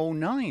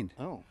 1909.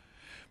 oh.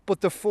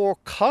 But the 4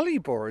 collie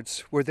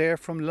birds were there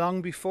from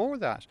long before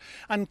that.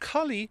 And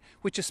collie,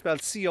 which is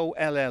spelled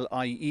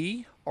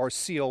C-O-L-L-I-E or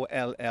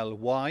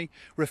C-O-L-L-Y,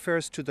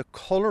 refers to the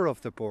colour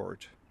of the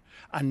bird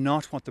and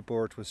not what the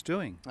bird was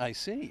doing. I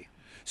see.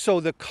 So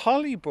the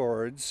collie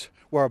birds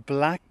were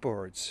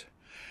blackbirds.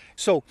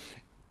 So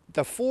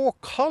the 4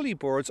 collie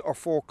birds or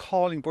 4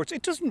 calling birds,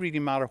 it doesn't really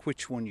matter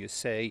which one you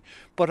say,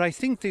 but I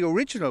think the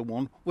original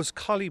one was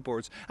collie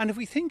birds. And if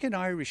we think in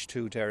Irish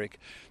too, Derek,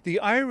 the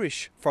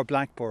Irish for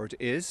blackbird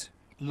is?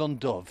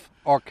 Lundove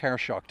or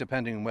Kershock,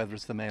 depending on whether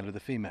it's the male or the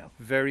female.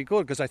 Very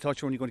good, because I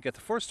thought you were only going to get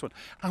the first one.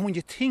 And when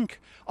you think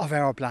of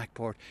our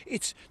blackbird,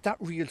 it's that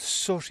real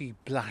sooty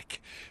black.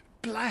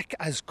 Black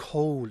as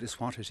coal is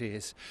what it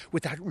is,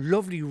 with that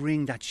lovely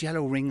ring, that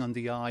yellow ring on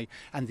the eye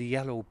and the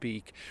yellow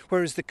beak.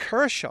 Whereas the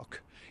Kershock,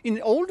 in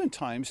olden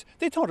times,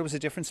 they thought it was a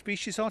different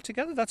species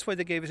altogether. That's why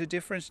they gave it a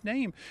different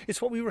name.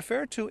 It's what we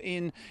refer to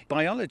in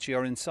biology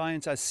or in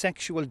science as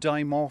sexual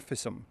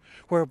dimorphism,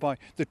 whereby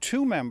the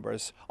 2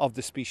 members of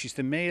the species,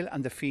 the male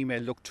and the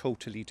female, look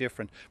totally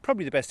different.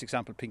 Probably the best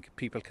example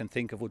people can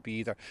think of would be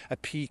either a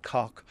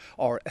peacock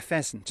or a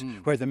pheasant,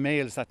 where the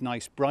male is that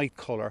nice bright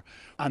colour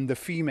and the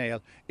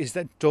female is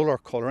that duller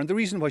colour. And the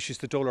reason why she's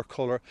the duller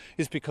colour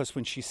is because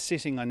when she's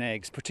sitting on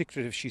eggs,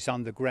 particularly if she's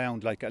on the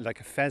ground like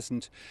a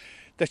pheasant,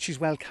 that she's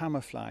well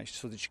camouflaged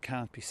so that she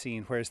can't be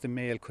seen, whereas the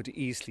male could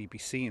easily be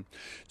seen.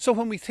 So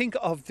when we think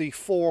of the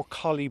 4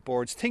 collie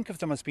birds, think of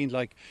them as being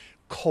like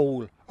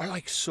coal or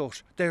like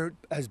soot. They're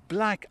as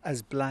black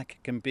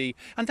can be.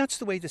 And that's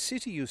the way the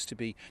city used to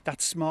be,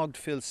 that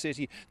smog-filled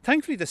city.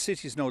 Thankfully, the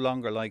city is no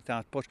longer like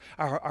that, but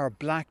our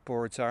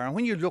blackbirds are. And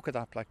when you look at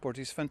that blackbird,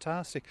 it's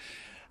fantastic.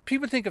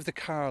 People think of the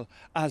carol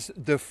as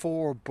the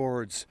 4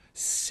 birds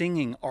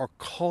singing or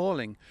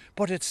calling,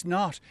 but it's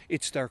not.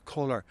 It's their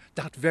colour,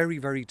 that very,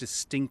 very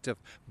distinctive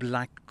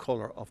black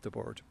colour of the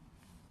bird.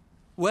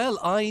 Well,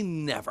 I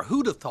never.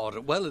 Who'd have thought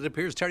it? Well, it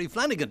appears Terry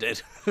Flanagan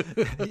did.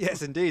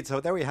 Yes, indeed. So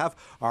there we have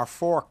our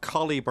 4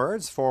 collie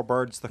birds, 4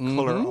 birds the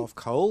colour of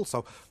coal.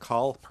 So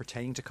coal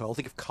pertaining to coal.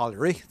 Think of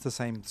colliery, it's the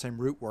same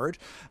root word.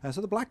 So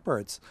the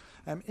blackbirds.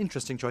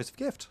 Interesting choice of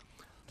gift.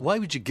 Why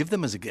would you give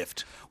them as a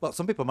gift? Well,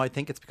 some people might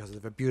think it's because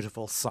of a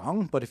beautiful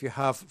song, but if you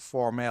have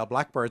 4 male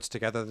blackbirds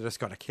together, they're just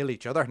going to kill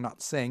each other,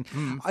 not sing.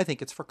 I think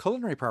it's for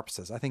culinary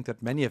purposes. I think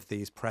that many of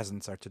these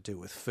presents are to do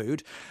with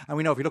food. And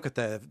we know if you look at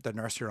the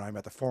nursery rhyme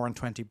about the 4 and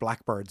 20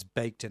 blackbirds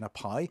baked in a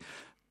pie,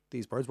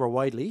 these birds were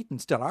widely eaten,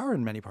 still are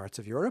in many parts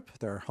of Europe.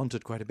 They're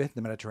hunted quite a bit in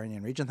the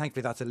Mediterranean region.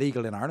 Thankfully, that's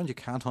illegal in Ireland. You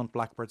can't hunt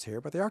blackbirds here,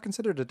 but they are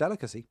considered a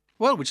delicacy.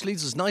 Well, which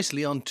leads us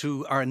nicely on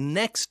to our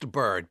next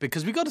bird,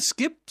 because we've got to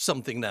skip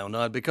something now,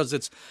 Niall, because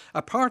it's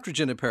a partridge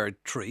in a pear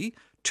tree,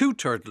 2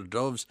 turtle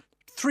doves,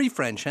 3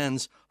 French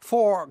hens,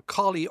 4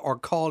 collie or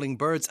calling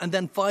birds, and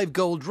then 5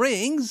 gold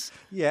rings.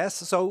 Yes,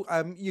 so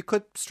you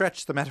could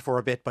stretch the metaphor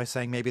a bit by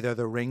saying maybe they're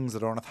the rings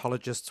that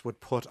ornithologists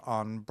would put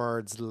on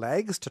birds'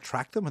 legs to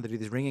track them when they do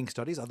these ringing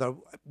studies,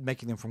 although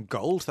making them from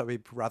gold, that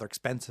would be a rather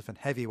expensive and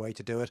heavy way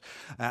to do it.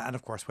 And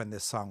of course, when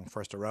this song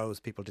first arose,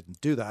 people didn't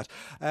do that.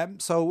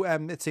 So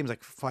it seems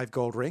like 5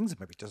 gold rings,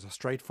 maybe just a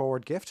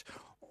straightforward gift.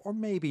 Or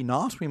maybe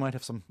not. We might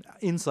have some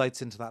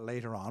insights into that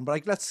later on.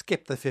 But let's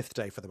skip the 5th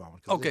day for the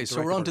moment. Okay,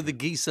 so we're on to the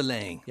geese a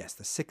laying. Yes,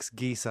 the 6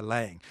 geese a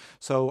laying.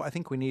 So I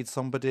think we need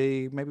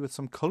somebody maybe with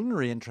some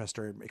culinary interest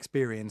or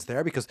experience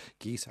there, because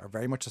geese are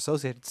very much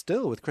associated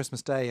still with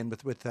Christmas Day and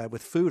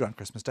with food on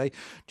Christmas Day.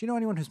 Do you know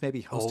anyone who's maybe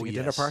hosting a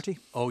dinner party?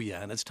 Oh,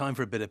 yeah, and it's time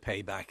for a bit of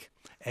payback.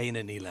 Aina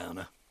and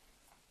Ilana.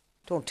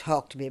 Don't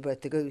talk to me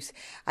about the goose.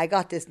 I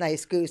got this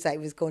nice goose. I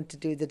was going to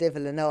do the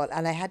divil and all,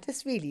 and I had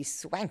this really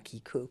swanky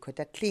cook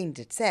that cleaned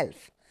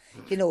itself.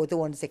 You know, the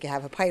ones that you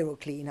have a pyro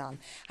clean on.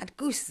 And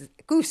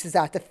gooses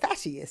are the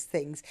fattiest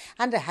things.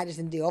 And I had it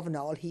in the oven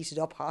all heated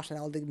up hot, and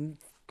all the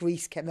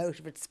grease came out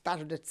of it,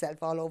 spattered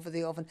itself all over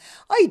the oven.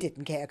 I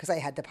didn't care because I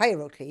had the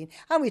pyro clean,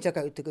 and we took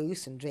out the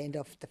goose and drained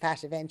off the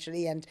fat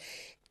eventually, and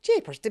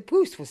jeepers, the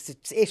goose was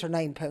 8 or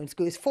 9 pounds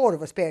goose. 4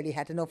 of us barely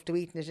had enough to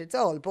eat in it. It's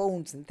all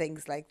bones and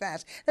things like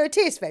that. Now, it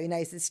tastes very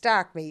nice. It's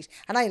dark meat,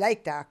 and I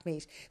like dark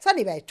meat. So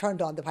anyway, I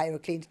turned on the pyro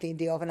clean to clean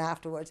the oven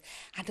afterwards,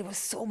 and there was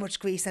so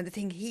much grease, and the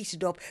thing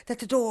heated up that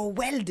the door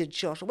welded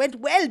shut. It went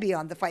well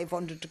beyond the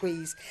 500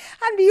 degrees,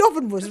 and the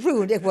oven was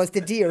ruined. It was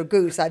the dear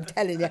goose, I'm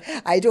telling you.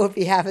 I don't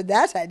be having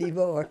that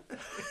anymore.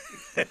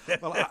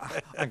 Well,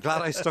 I'm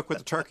glad I stuck with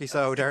the turkey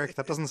so, Derek.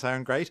 That doesn't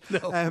sound great.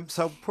 No.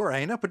 So poor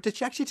Aina, but did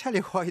she actually tell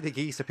you why the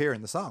geese appear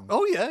in the song?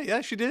 Oh,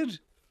 yeah, she did.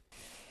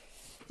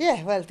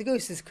 Yeah, well, the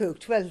goose is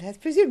cooked. Well, I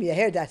presume you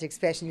heard that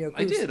expression, your goose.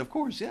 I did, of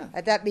course, yeah.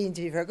 That means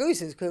if your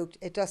goose is cooked,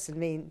 it doesn't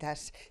mean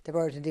that the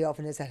bird in the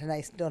oven is at a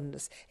nice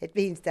doneness. It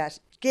means that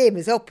game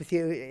is up with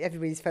you.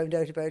 Everybody's found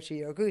out about you.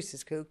 Your goose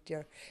is cooked.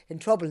 You're in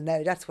trouble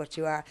now. That's what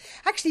you are.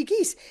 Actually,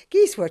 geese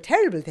were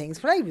terrible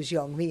things. When I was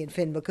young, me and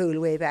Finn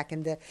McCool, way back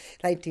in the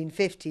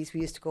 1950s,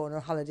 we used to go on our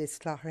holidays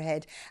to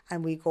Clogherhead,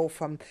 and we go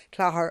from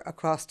Clogher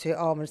across to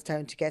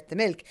Almonstown to get the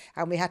milk,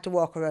 and we had to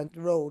walk around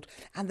the road,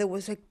 and there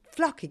was a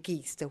flock of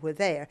geese that were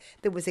there.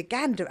 There was a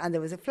gander and there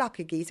was a flock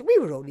of geese. We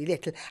were only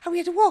little, and we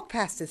had to walk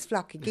past this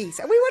flock of geese,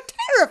 and we were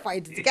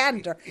terrified of the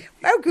gander.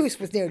 Our goose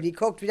was nearly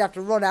cooked. We'd have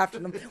to run after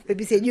them. We'd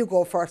be saying, you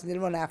go first, and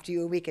they'll run after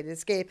you, and we can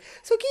escape.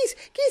 So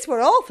geese were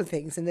awful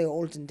things in the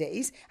olden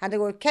days, and they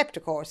were kept,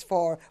 of course,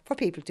 for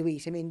people to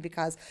eat. I mean,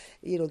 because,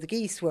 you know, the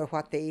geese were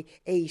what they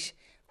ate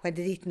when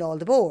they'd eaten all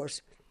the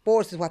boars.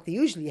 Boars is what they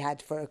usually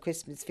had for a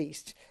Christmas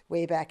feast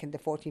way back in the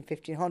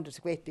 1500s,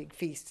 a great big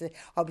feast. They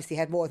obviously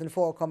had more than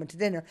 4 coming to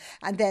dinner.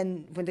 And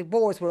then when the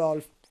boars were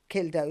all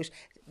killed out,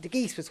 the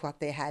geese was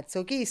what they had.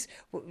 So geese,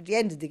 the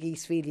end of the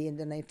geese really in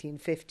the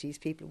 1950s,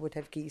 people would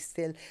have geese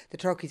still. The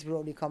turkeys were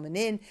only coming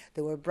in.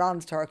 There were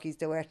bronze turkeys.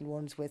 There weren't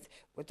ones with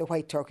the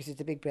white turkeys with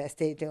the big breast.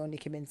 They only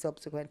came in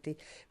subsequently.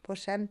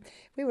 But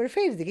we were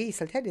afraid of the geese,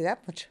 I'll tell you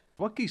that much.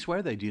 What geese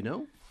were they, do you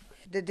know?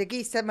 The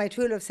geese that my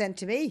true love sent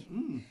to me.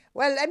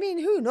 Well, I mean,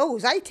 who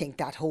knows? I think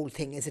that whole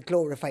thing is a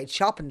glorified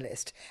shopping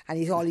list, and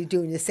he's all he's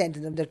doing is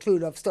sending them their true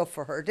love stuff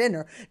for her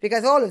dinner,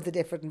 because all of the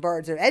different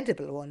birds are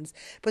edible ones.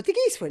 But the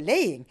geese were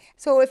laying,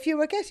 so if you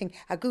were getting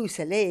a goose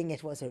a laying,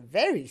 it was a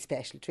very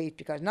special treat,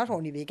 because not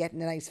only were you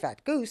getting a nice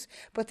fat goose,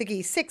 but the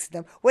geese, 6 of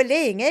them, were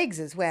laying eggs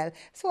as well.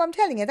 So I'm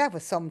telling you, that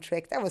was some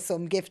trick. That was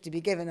some gift to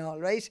be given, all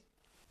right.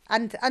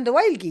 And the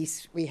wild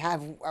geese we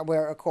have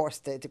were, of course,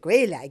 the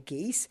grey lag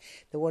geese,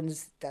 the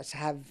ones that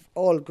have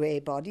all grey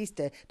bodies,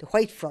 the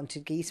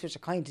white-fronted geese, which are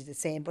kind of the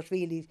same, but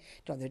really, you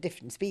know, they're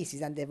different species,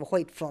 and they have a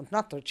white front,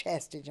 not their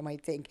chest, as you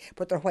might think,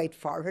 but they're white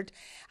forward.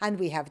 And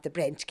we have the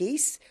Brent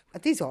geese,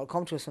 and these all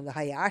come to us from the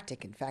high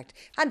Arctic, in fact.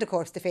 And, of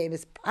course, the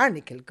famous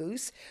barnacle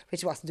goose,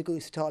 which wasn't a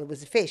goose at all, it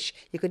was a fish.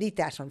 You could eat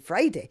that on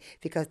Friday,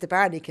 because the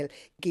barnacle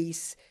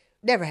geese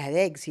never had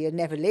eggs here,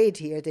 never laid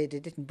here. They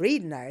didn't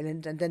breed in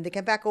Ireland, and then they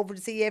came back over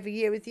to sea every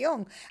year with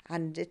young,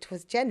 and it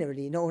was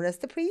generally known as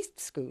the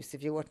priest's goose,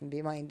 if you wouldn't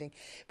be minding.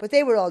 But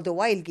they were all the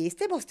wild geese.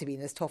 They must have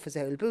been as tough as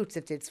owl boots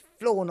if they'd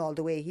flown all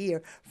the way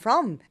here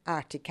from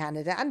Arctic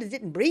Canada, and they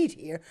didn't breed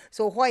here,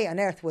 so why on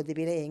earth would they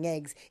be laying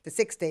eggs the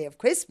 6th day of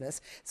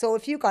Christmas? So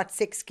if you got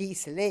 6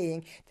 geese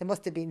laying, there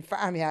must have been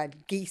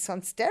farmyard geese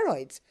on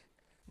steroids.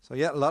 So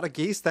yeah, a lot of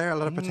geese there, a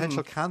lot of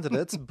potential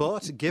candidates.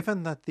 But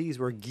given that these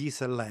were geese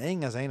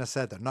laying, as Aina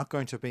said, they're not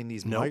going to have been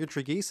these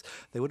migratory geese.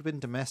 They would have been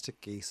domestic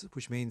geese,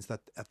 which means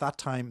that at that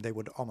time they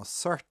would almost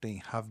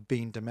certainly have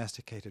been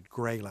domesticated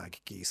greylag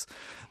geese.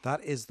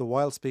 That is the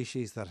wild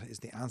species that is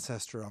the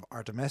ancestor of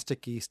our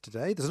domestic geese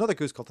today. There's another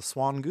goose called the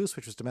swan goose,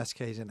 which was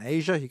domesticated in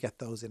Asia. You get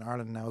those in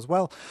Ireland now as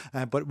well,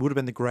 but it would have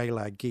been the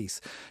greylag geese.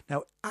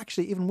 Now,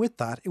 actually, even with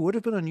that, it would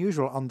have been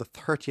unusual on the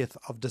 30th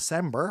of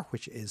December,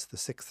 which is the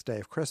 6th day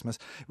of Christmas.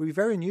 It would be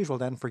very unusual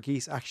then for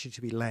geese actually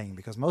to be laying,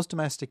 because most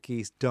domestic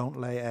geese don't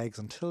lay eggs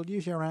until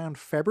usually around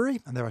February,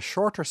 and they have a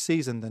shorter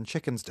season than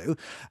chickens do,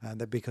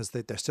 because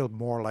they're still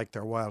more like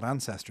their wild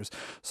ancestors.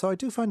 So I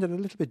do find it a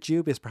little bit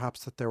dubious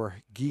perhaps that there were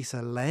geese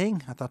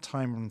laying at that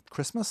time on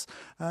Christmas,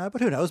 but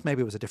who knows,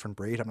 maybe it was a different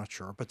breed, I'm not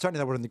sure, but certainly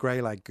they were in the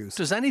greylag goose.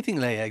 Does anything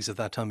lay eggs at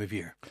that time of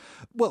year?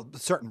 Well,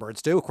 certain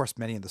birds do, of course,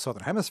 many in the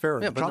southern hemisphere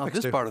or Yeah, the but tropics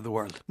not this do. part of the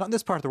world. Not in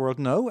this part of the world,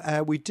 no.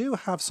 We do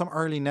have some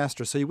early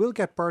nesters. So you will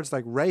get birds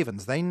like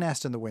ravens. They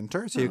nest in the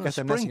winter. So you get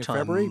them nesting in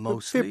springtime February.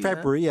 mostly,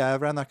 February, yeah,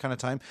 around that kind of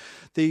time.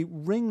 The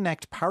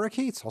ring-necked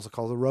parakeets, also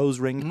called the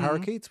rose-ringed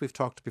parakeets. We've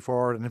talked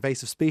before, an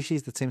invasive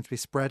species that seems to be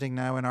spreading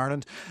now in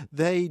Ireland.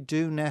 They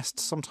do nest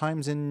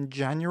sometimes in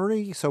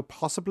January. So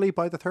possibly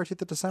by the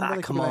 30th of December. they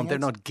could Come be on, laying they're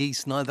eggs. not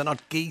geese now. They're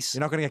not geese.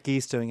 You're not going to get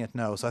geese doing it,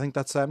 no. So I think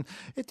that's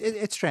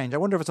it's strange. I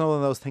wonder if it's one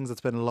of those things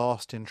that's been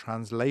lost in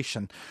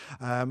translation.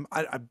 I'm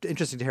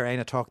interested to hear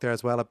Aina talk there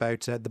as well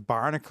about the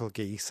barnacle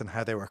geese and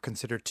how they were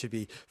considered to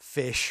be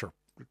fish, or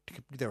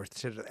they were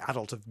considered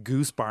adult of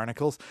goose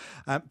barnacles.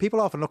 People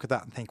often look at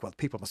that and think, well,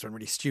 people must have been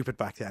really stupid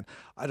back then.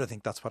 I don't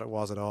think that's what it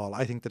was at all.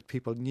 I think that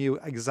people knew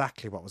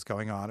exactly what was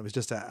going on. It was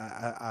just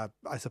I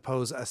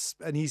suppose,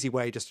 an easy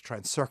way just to try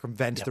and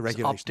circumvent the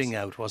regulations. Opting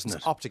out, wasn't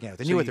it? Opting out.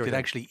 They So knew what you they were could doing.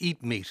 actually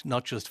eat meat,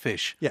 not just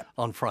fish, Yeah.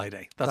 on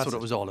Friday. That's what it.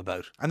 it was all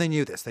about. And they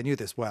knew this. They knew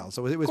this well.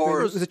 So it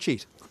was a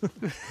cheat.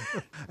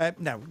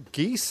 Now,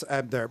 geese,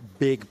 they're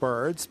big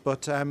birds,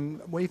 but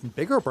one even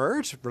bigger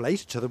bird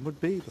related to them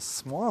would be the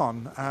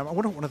swan. I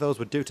wonder what one of those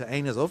would do to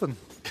Aina's oven.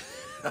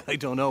 I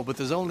don't know, but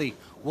there's only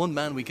one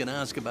man we can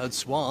ask about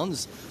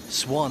swans.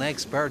 Swan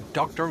expert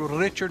Dr.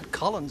 Richard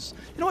Collins.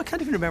 You know, I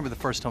can't even remember the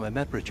first time I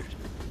met Richard.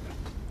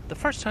 The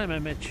first time I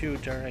met you,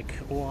 Derek,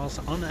 was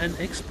on an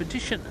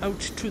expedition out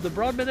to the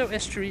Broadmeadow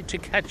estuary to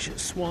catch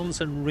swans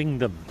and ring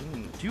them.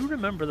 Do you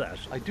remember that?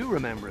 I do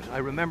remember it. I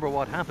remember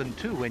what happened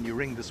too when you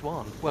ringed the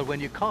swan. Well,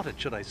 when you caught it,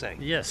 should I say.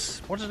 Yes.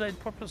 What did I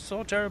put was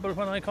so terrible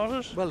when I caught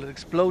it? Well, it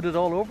exploded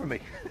all over me.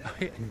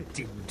 It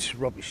didn't.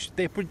 Rubbish.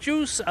 They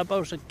produce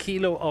about a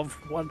kilo of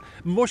one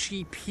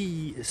mushy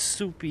pea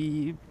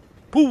soupy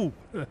poo,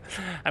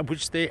 and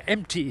which they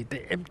empty.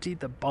 They empty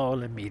the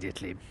ball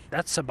immediately.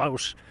 That's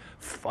about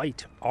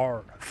fight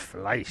or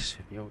flight.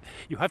 You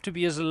have to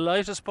be as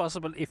light as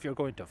possible if you're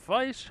going to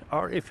fight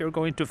or if you're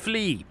going to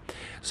flee.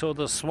 So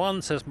the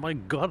swan says, my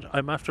God,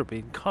 I'm after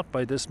being caught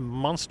by this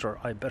monster.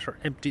 I better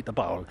empty the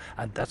bowl.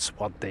 And that's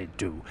what they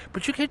do.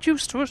 But you get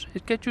used to it.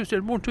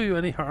 It won't do you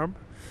any harm.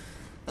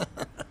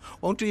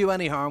 Won't do you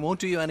any harm, won't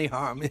do you any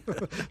harm.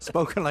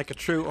 Spoken like a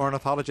true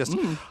ornithologist.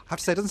 I have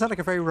to say, it doesn't sound like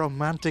a very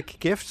romantic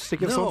gift to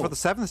give someone for the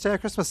 7th day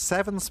of Christmas.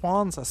 7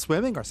 swans a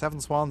swimming, or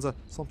 7 swans a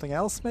something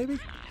else, maybe?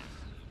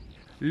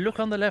 Look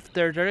on the left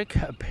there, Derek.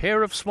 A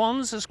pair of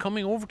swans is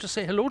coming over to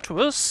say hello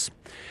to us.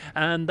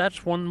 And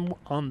that one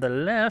on the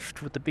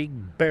left with the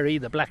big berry,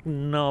 the black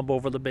knob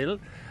over the bill,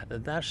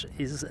 that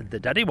is the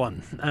daddy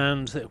one.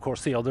 And, of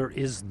course, the other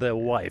is the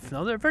wife.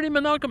 Now, they're very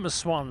monogamous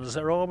swans.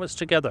 They're always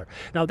together.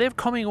 Now, they're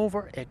coming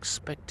over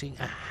expecting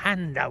a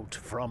handout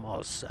from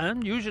us.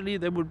 And usually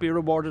they would be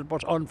rewarded.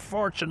 But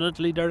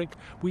unfortunately, Derek,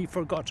 we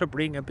forgot to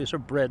bring a bit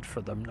of bread for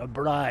them, a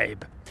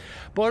bribe.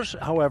 But,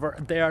 however,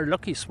 they are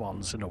lucky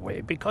swans in a way.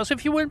 Because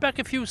if you went back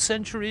a few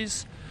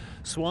centuries,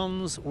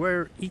 swans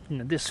were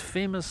eaten. This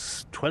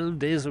famous 12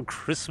 Days of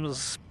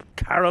Christmas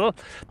carol,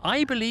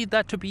 I believe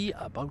that to be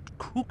about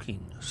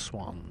cooking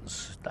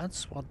swans.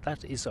 That's what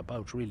that is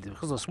about, really,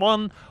 because the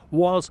swan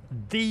was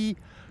the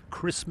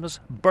Christmas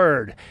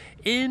bird.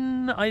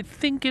 In, I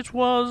think it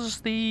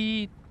was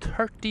the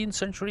 13th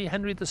century,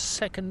 Henry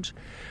II,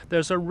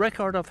 there's a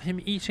record of him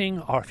eating,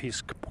 or of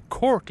his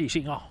court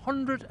eating,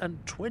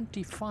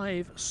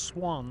 125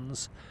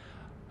 swans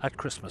at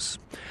Christmas.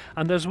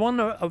 And there's one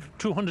of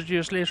 200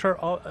 years later,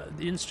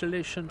 the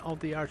installation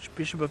of the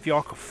Archbishop of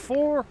York.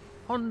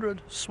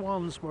 400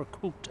 swans were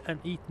cooked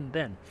and eaten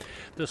then.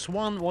 The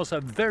swan was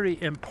a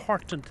very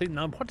important thing.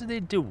 Now, what do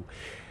they do?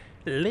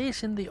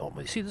 Late in the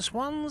autumn, you see, the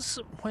swans,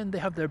 when they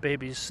have their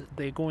babies,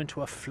 they go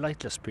into a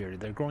flightless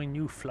period. They're growing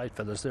new flight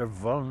feathers. They're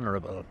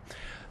vulnerable.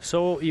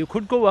 So you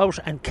could go out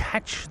and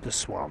catch the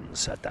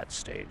swans at that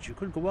stage. You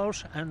could go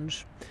out, and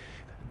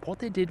what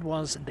they did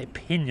was they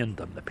pinioned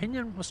them. The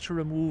pinion was to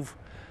remove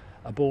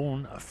a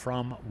bone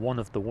from one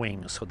of the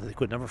wings so that they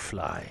could never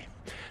fly.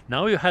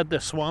 Now you had the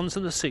swans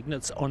and the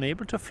cygnets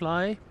unable to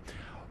fly,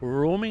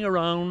 roaming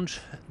around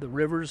the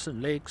rivers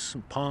and lakes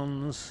and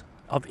ponds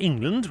of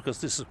England, because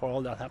this is where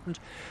all that happened.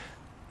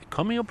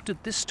 Coming up to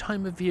this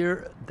time of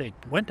year, they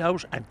went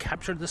out and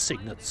captured the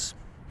cygnets.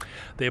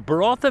 They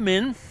brought them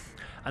in,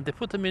 and they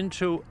put them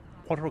into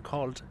what are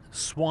called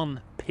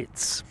swan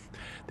pits.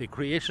 They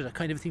created a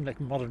kind of thing like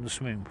a modern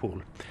swimming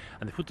pool,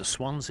 and they put the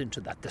swans into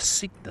that. The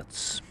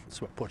cygnets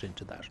were put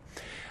into that,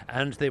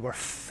 and they were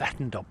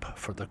fattened up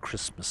for the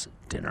Christmas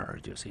dinner,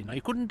 you see. Now,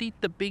 you couldn't eat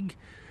the big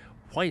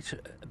white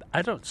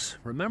adults.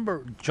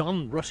 Remember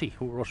John Rutty,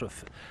 who wrote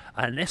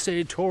an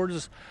essay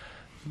towards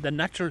the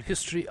natural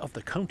history of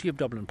the county of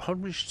Dublin,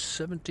 published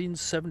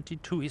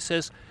 1772. He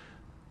says,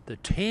 the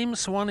tame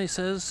swan, he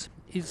says,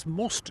 is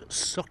most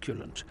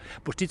succulent,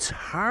 but it's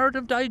hard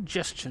of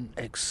digestion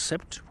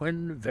except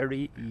when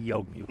very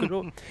young.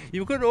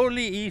 You could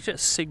only eat a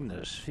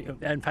cygnet.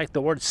 In fact,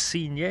 the word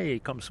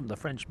cygnet comes from the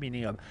French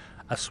meaning of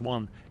a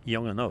swan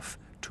young enough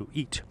to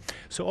eat.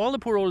 So all the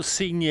poor old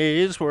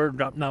cygnets were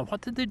dropped. Now, what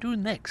did they do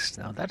next?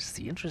 Now, that's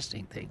the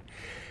interesting thing.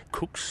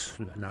 Cooks,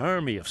 an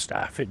army of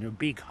staff in your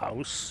big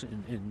house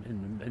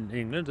in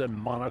England, in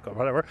Monarch or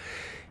whatever,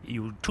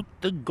 you took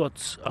the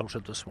guts out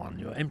of the swan,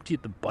 you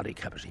emptied the body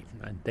cavity,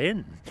 and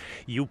then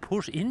you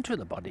put into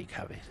the body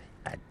cavity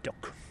a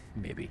duck,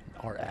 maybe,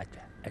 or a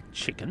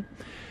chicken.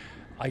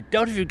 I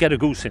doubt if you get a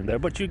goose in there,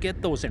 but you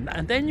get those in.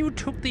 And then you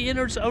took the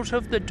innards out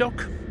of the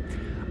duck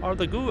or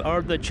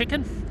the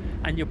chicken,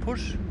 and you put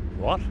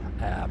what?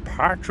 A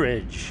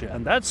partridge.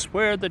 And that's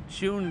where the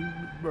tune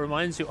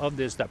reminds you of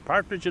this, the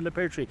partridge in the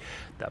pear tree.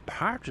 The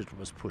partridge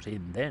was put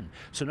in then.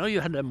 So now you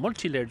had a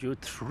multi-layered, you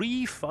had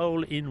 3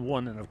 fowl in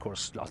one, and of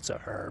course lots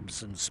of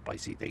herbs and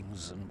spicy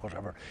things and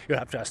whatever. You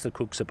have to ask the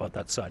cooks about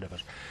that side of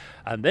it.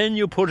 And then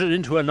you put it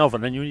into an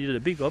oven, and you needed a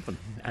big oven,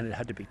 and it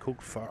had to be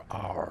cooked for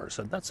hours.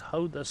 And that's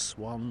how the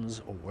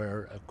swans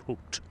were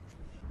cooked.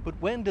 But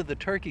when did the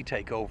turkey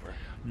take over?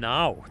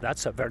 Now,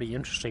 that's a very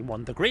interesting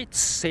one. The great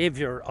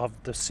saviour of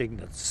the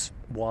cygnets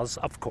was,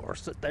 of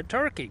course, the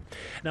turkey.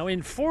 Now, in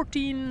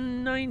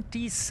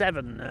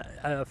 1497,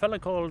 a fellow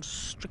called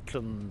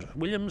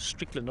William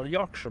Strickland, a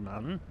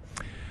Yorkshireman,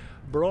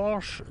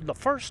 brought the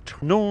first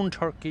known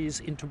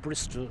turkeys into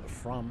Bristol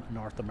from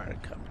North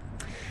America.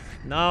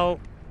 Now,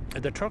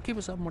 the turkey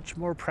was a much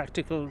more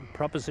practical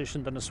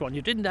proposition than a swan.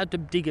 You didn't have to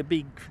dig a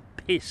big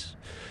pit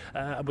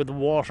with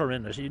water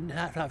in it. You didn't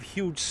have to have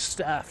huge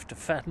staff to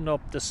fatten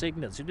up the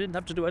cygnets. You didn't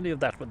have to do any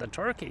of that with a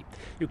turkey.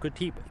 You could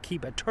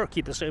keep a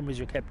turkey the same as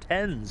you kept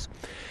hens.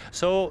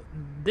 So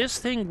this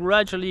thing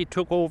gradually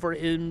took over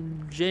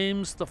in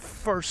James I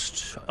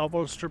of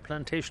Ulster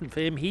plantation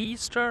fame. He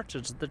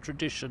started the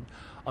tradition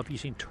of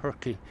eating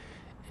turkey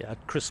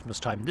at Christmas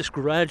time. This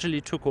gradually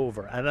took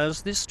over, and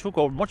as this took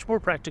over, much more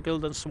practical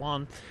than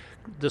swan,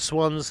 the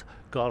swans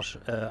got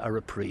a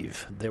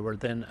reprieve. They were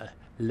then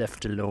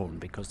left alone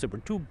because they were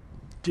too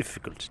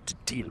difficult to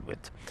deal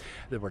with.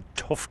 They were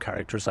tough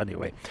characters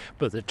anyway.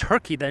 But the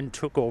turkey then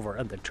took over,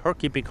 and the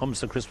turkey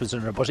becomes the Christmas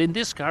dinner. But in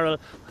this carol,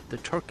 the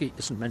turkey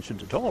isn't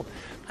mentioned at all,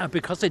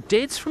 because it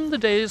dates from the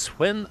days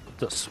when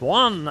the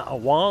swan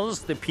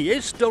was the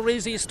pièce de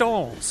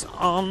résistance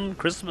on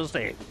Christmas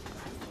Day.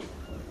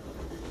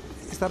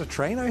 Is that a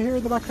train I hear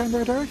in the background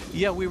there, Derek?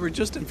 Yeah, we were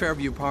just in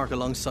Fairview Park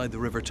alongside the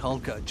River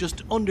Tolka,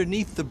 just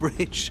underneath the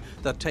bridge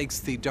that takes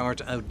the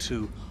Dart out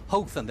to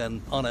Howth and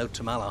then on out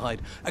to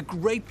Malahide. A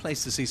great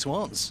place to see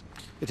swans.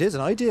 It is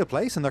an ideal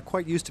place, and they're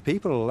quite used to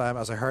people.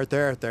 As I heard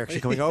there, they're actually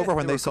coming over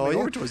when they saw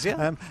you. To us,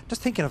 yeah.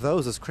 Just thinking of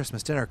those as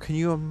Christmas dinner, can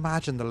you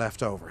imagine the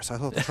leftovers? I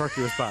thought the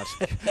turkey was bad.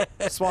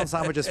 Swan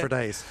sandwiches for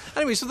days.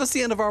 Anyway, so that's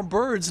the end of our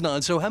birds now.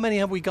 So how many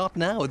have we got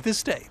now at this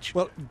stage?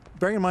 Well,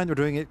 bearing in mind we're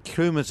doing it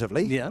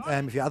cumulatively, Yeah.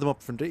 If you add them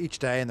up from each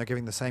day and they're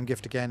giving the same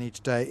gift again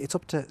each day, it's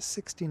up to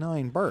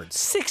 69 birds.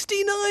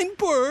 69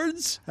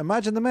 birds?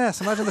 Imagine the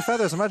mess, imagine the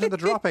feathers, imagine the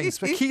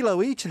droppings. A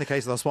kilo each in the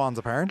case of those swans,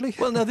 apparently.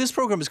 Well, now this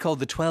programme is called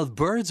The 12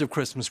 Birds of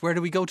Christmas. Where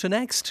do we go to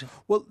next?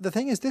 Well, the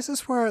thing is, this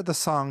is where the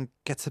song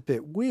gets a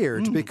bit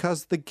weird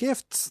because the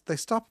gifts, they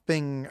stop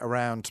being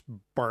around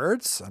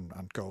birds and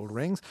gold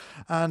rings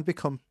and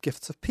become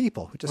gifts of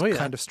people, which is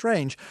kind of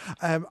strange.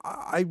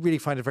 I really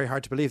find it very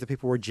hard to believe that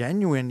people were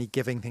genuinely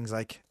giving things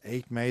like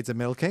 8 maids a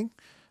milking,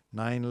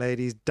 9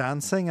 ladies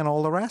dancing and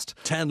all the rest.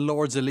 10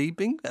 lords a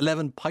leaping,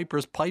 11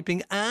 pipers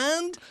piping,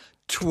 and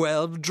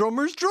 12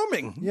 drummers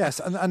drumming.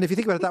 Yes, and if you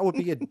think about it, that would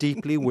be a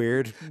deeply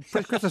weird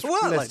Christmas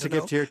list to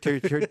give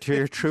to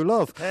your true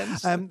love.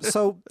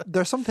 So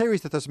there's some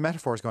theories that there's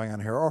metaphors going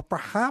on here, or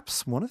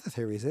perhaps one of the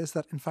theories is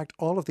that in fact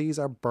all of these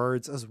are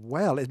birds as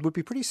well. It would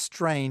be pretty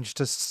strange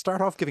to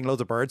start off giving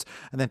loads of birds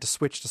and then to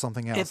switch to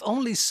something else. If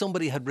only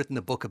somebody had written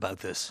a book about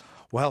this.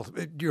 Well,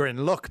 you're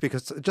in luck,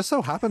 because it just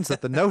so happens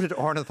that the noted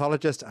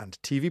ornithologist and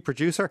TV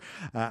producer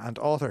and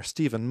author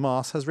Stephen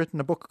Moss has written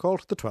a book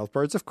called The 12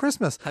 Birds of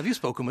Christmas. Have you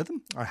spoken with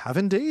him? I have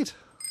indeed.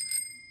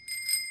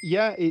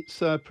 Yeah,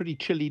 it's a pretty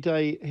chilly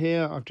day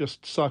here. I've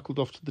just cycled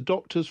off to the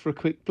doctor's for a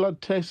quick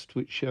blood test,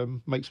 which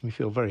makes me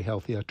feel very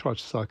healthy. I try to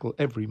cycle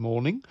every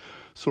morning.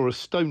 Saw a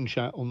stone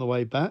chat on the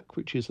way back,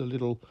 which is a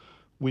little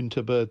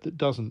winter bird that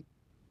doesn't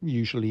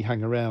usually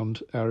hang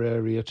around our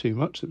area too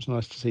much. So it was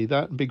nice to see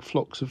that. And big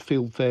flocks of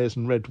fieldfares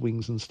and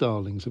redwings and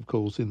starlings, of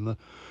course, in the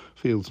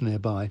fields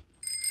nearby.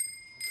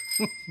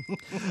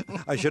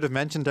 I should have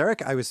mentioned,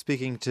 Derek, I was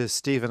speaking to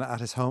Stephen at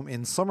his home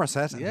in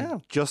Somerset. And Yeah.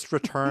 he'd just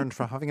returned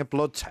from having a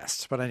blood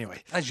test. But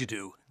anyway. As you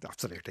do.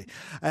 Absolutely.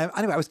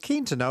 Anyway, I was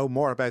keen to know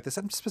more about this.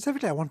 And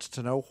specifically, I wanted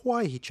to know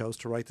why he chose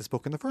to write this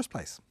book in the first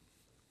place.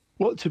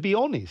 Well, to be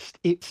honest,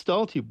 it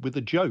started with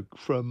a joke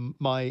from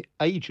my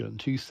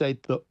agent who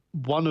said that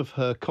one of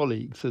her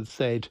colleagues had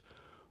said,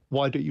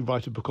 why don't you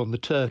write a book on the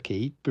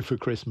turkey before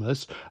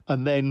Christmas?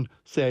 And then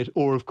said,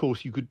 or of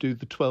course you could do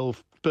the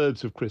 12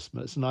 birds of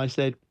Christmas. And I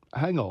said,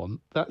 hang on,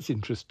 that's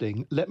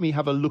interesting. Let me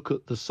have a look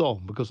at the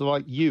song, because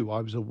like you,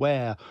 I was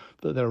aware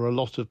that there are a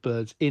lot of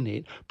birds in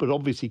it, but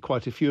obviously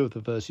quite a few of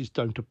the verses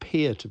don't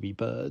appear to be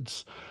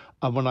birds.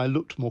 And when I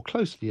looked more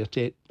closely at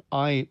it,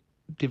 I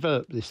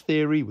developed this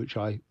theory, which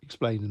I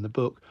explain in the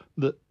book,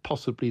 that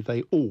possibly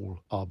they all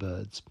are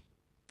birds.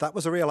 That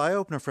was a real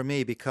eye-opener for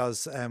me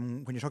because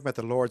when you're talking about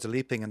the lords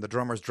leaping and the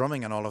drummers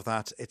drumming and all of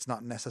that, it's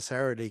not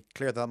necessarily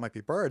clear that might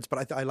be birds.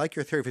 But I like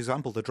your theory. For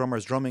example, the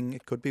drummers drumming,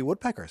 it could be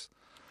woodpeckers.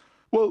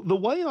 Well, the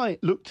way I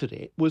looked at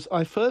it was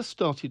I first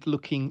started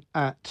looking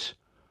at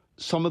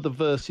some of the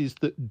verses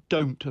that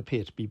don't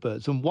appear to be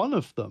birds. And one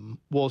of them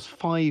was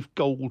 5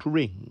 gold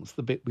rings,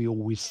 the bit we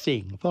always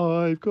sing,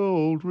 5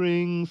 gold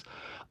rings.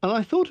 And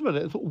I thought about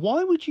it. I thought,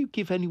 why would you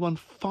give anyone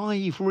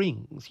 5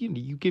 rings?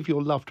 You give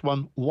your loved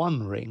one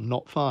 1 ring,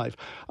 not 5.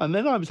 And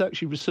then I was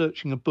actually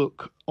researching a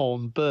book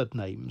on bird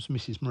names,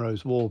 Mrs.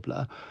 Moreau's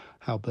Warbler,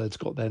 how birds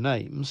got their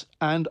names.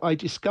 And I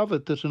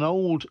discovered that an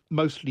old,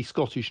 mostly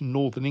Scottish and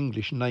Northern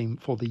English name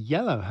for the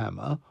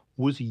yellowhammer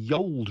was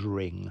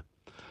yoldring.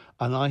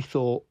 And I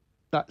thought,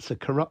 that's a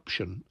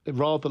corruption,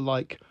 rather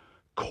like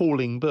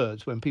calling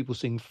birds. When people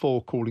sing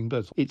for calling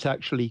birds, it's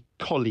actually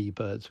collie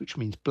birds, which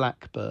means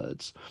black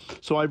birds.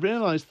 So I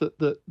realised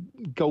that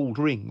gold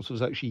rings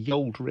was actually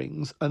yold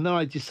rings, and then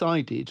I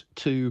decided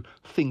to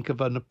think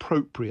of an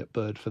appropriate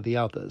bird for the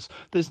others.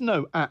 There's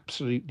no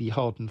absolutely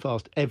hard and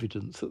fast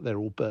evidence that they're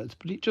all birds,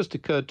 but it just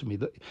occurred to me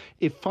that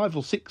if 5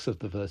 or 6 of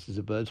the verses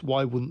are birds,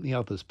 why wouldn't the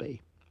others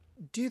be?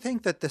 Do you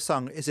think that this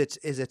song, is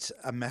it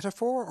a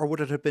metaphor, or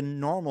would it have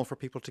been normal for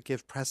people to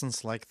give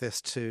presents like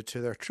this to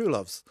their true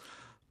loves?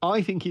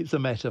 I think it's a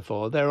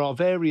metaphor. There are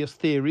various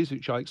theories,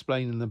 which I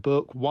explain in the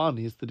book. One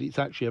is that it's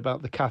actually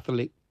about the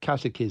Catholic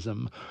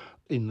catechism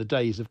in the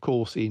days, of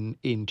course, in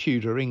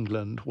Tudor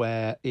England,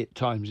 where at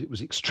times it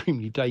was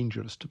extremely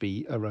dangerous to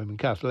be a Roman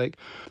Catholic,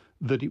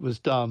 that it was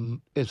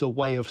done as a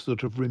way of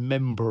sort of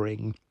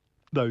remembering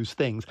those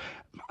things.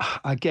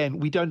 Again,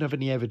 we don't have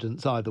any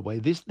evidence either way.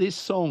 This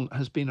song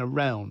has been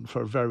around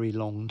for a very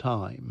long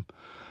time,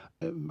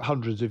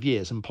 hundreds of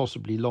years, and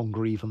possibly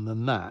longer even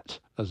than that,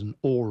 as an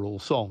oral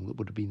song that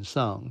would have been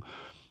sung.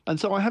 And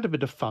so I had a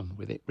bit of fun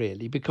with it,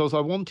 really, because I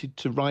wanted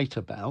to write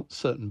about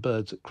certain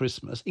birds at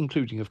Christmas,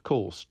 including, of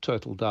course,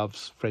 turtle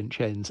doves, French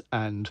hens,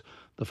 and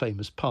the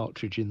famous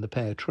partridge in the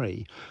pear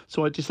tree.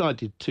 So I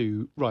decided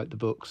to write the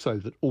book so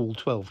that all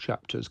 12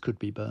 chapters could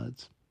be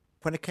birds.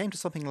 When it came to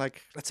something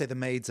like, let's say, the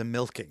maids a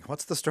milking,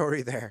 what's the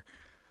story there?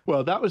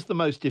 Well, that was the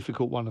most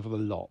difficult one of the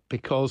lot,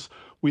 because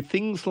with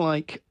things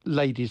like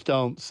ladies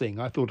dancing,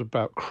 I thought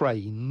about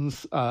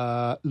cranes,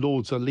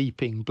 lords are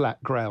leaping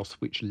black grouse,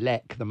 which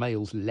leck, the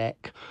males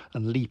leck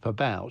and leap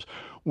about.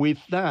 With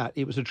that,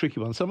 it was a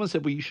tricky one. Someone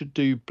said, well, you should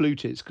do blue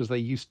tits, because they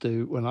used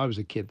to, when I was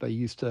a kid, they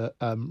used to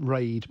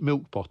raid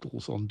milk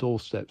bottles on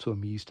doorsteps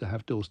when we used to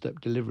have doorstep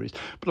deliveries.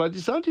 But I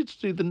decided to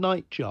do the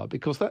nightjar,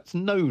 because that's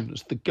known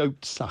as the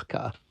goat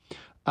sucker.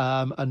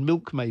 And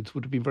milkmaids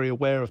would have been very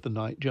aware of the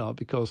nightjar,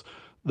 because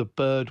the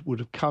bird would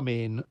have come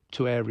in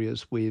to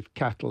areas with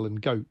cattle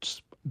and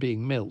goats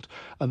being milked.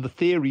 And the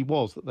theory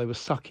was that they were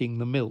sucking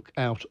the milk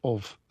out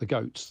of the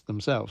goats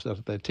themselves, out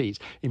of their teats.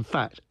 In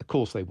fact, of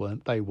course they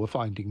weren't. They were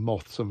finding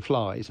moths and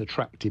flies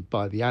attracted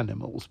by the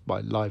animals.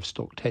 By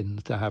livestock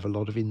tends to have a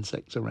lot of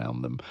insects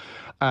around them.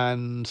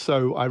 And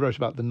so I wrote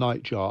about the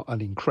nightjar,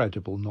 an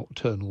incredible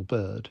nocturnal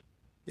bird.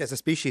 Yes, a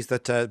species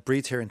that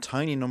breeds here in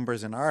tiny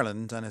numbers in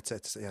Ireland, and it's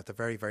at the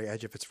very, very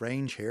edge of its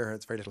range here.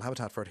 It's very little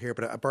habitat for it here,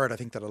 but a bird I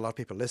think that a lot of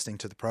people listening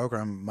to the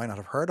programme might not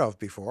have heard of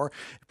before.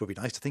 It would be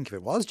nice to think if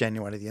it was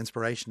genuinely the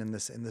inspiration in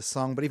this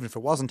song, but even if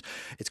it wasn't,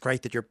 it's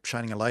great that you're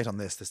shining a light on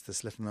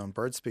this little known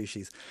bird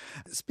species.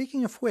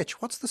 Speaking of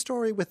which, what's the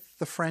story with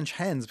the French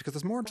hens? Because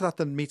there's more to that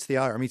than meets the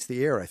eye or meets the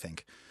ear, I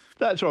think.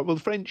 That's right. Well,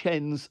 the French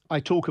hens,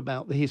 I talk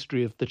about the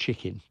history of the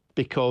chicken,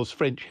 because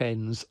French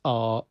hens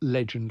are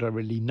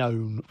legendarily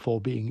known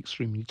for being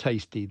extremely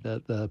tasty.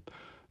 The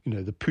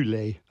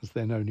poulet, as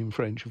they're known in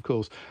French, of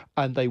course,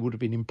 and they would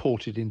have been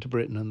imported into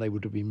Britain, and they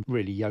would have been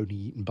really only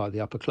eaten by the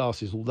upper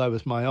classes. Although,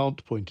 as my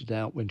aunt pointed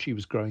out when she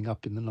was growing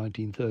up in the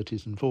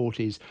 1930s and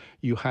 40s,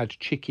 you had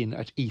chicken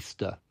at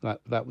Easter.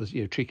 That was,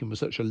 chicken was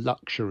such a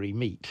luxury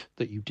meat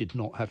that you did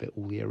not have it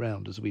all year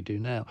round as we do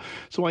now.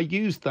 So I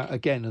used that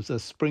again as a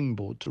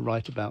springboard to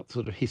write about the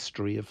sort of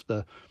history of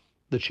the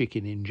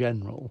chicken in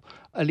general.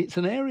 And it's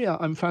an area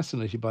I'm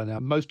fascinated by now.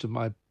 Most of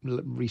my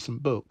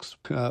recent books,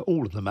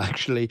 all of them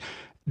actually,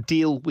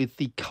 deal with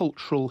the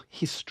cultural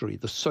history,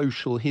 the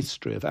social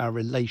history of our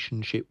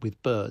relationship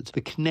with birds,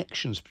 the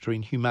connections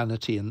between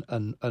humanity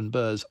and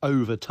birds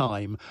over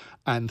time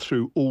and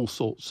through all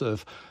sorts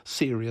of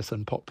serious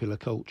and popular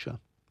culture.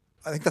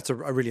 I think that's a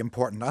really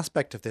important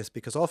aspect of this,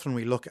 because often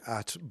we look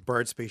at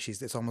bird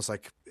species, it's almost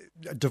like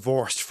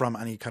divorced from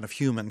any kind of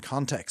human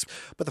context.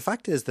 But the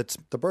fact is that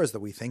the birds that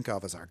we think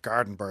of as our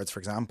garden birds, for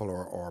example,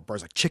 or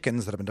birds like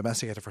chickens that have been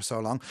domesticated for so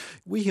long,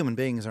 we human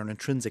beings are an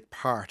intrinsic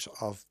part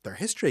of their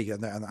history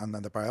and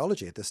their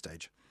biology at this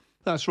stage.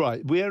 That's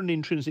right. We're an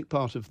intrinsic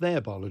part of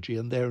their biology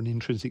and they're an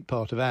intrinsic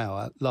part of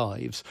our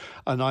lives.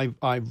 And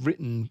I've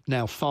written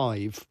now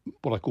 5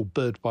 what I call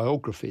bird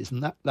biographies,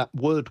 and that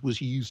word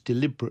was used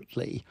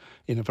deliberately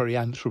in a very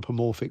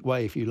anthropomorphic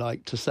way, if you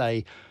like, to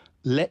say,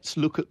 let's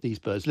look at these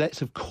birds.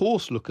 Let's, of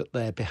course, look at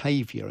their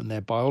behaviour and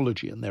their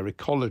biology and their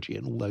ecology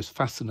and all those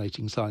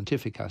fascinating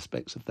scientific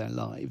aspects of their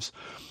lives.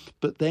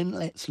 But then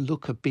let's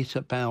look a bit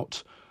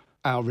about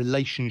our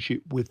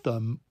relationship with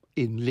them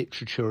in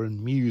literature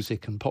and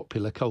music and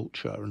popular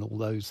culture and all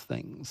those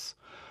things.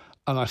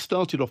 And I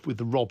started off with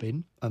the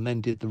robin and then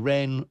did the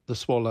wren, the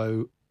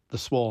swallow, the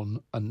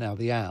swan, and now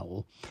the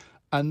owl.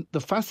 And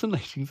the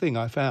fascinating thing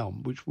I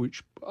found,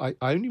 which I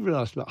only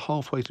realised about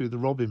halfway through the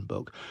robin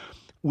book,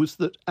 was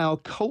that our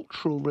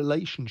cultural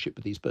relationship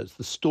with these birds,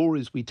 the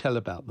stories we tell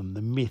about them,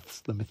 the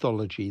myths, the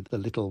mythology, the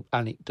little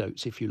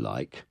anecdotes, if you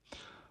like,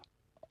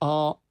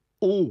 are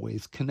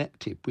always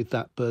connected with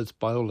that bird's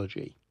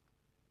biology.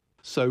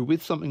 So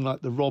with something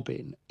like the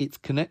robin, its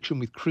connection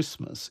with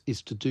Christmas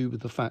is to do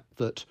with the fact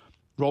that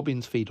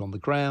robins feed on the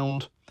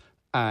ground,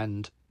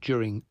 and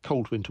during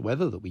cold winter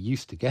weather that we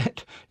used to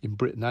get in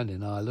Britain and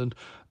in Ireland,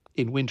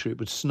 in winter it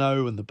would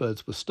snow and the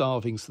birds were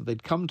starving, so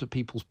they'd come to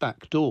people's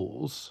back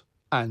doors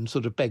and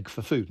sort of beg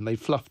for food, and they'd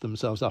fluff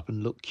themselves up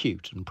and look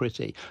cute and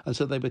pretty. And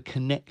so they were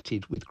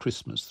connected with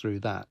Christmas through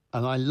that.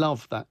 And I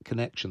love that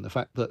connection, the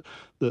fact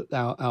that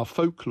our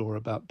folklore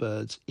about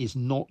birds is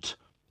not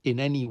in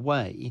any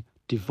way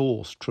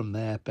divorced from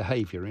their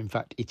behaviour. In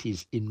fact, it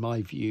is, in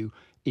my view,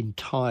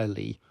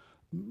 entirely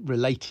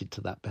related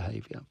to that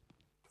behaviour.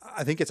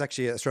 I think it's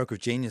actually a stroke of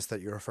genius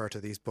that you refer to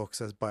these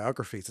books as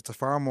biographies. It's a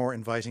far more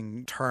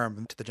inviting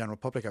term to the general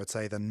public, I would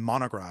say, than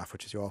monograph,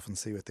 which is you often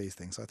see with these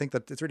things. So I think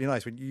that it's really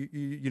nice when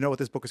you know what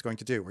this book is going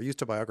to do. We're used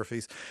to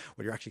biographies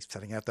where you're actually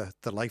setting out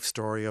the life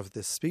story of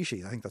this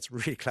species. I think that's a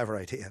really clever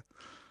idea.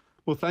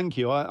 Well, thank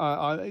you.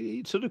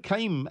 It sort of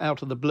came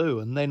out of the blue,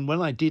 and then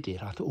when I did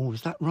it, I thought, oh,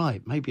 is that right?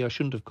 Maybe I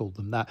shouldn't have called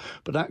them that.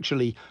 But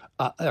actually,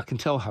 I can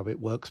tell how it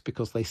works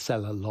because they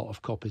sell a lot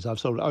of copies. I've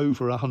sold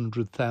over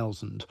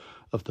 100,000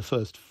 of the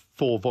first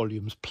 4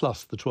 volumes,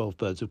 plus the 12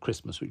 Birds of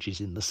Christmas, which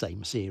is in the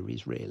same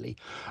series, really.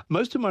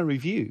 Most of my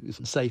reviews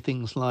say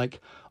things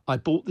like, I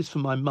bought this for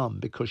my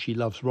mum because she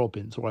loves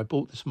robins, or I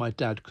bought this for my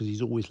dad because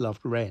he's always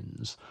loved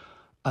wrens.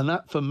 And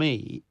that, for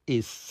me,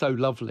 is so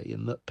lovely,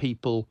 in that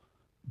people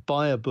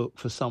buy a book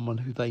for someone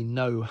who they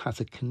know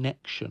has a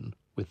connection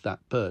with that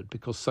bird,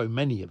 because so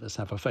many of us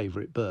have a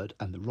favourite bird,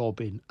 and the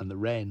robin and the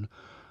wren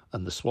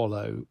and the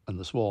swallow and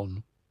the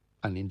swan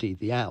and indeed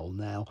the owl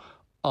now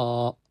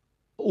are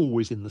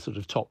always in the sort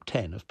of top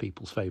 10 of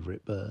people's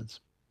favourite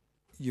birds.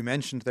 You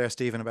mentioned there,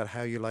 Stephen, about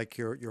how you like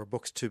your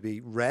books to be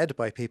read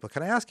by people.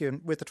 Can I ask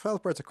you, with the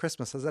 12 Birds of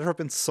Christmas, has it ever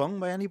been sung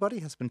by anybody?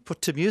 Has it been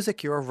put to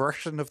music, your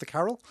version of the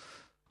carol?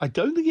 I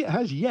don't think it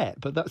has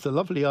yet, but that's a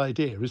lovely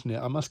idea, isn't it?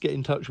 I must get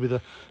in touch with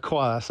a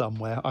choir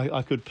somewhere.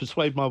 I could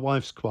persuade my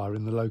wife's choir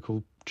in the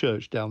local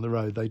church down the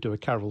road. They do a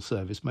carol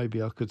service.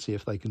 Maybe I could see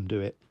if they can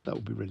do it. That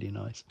would be really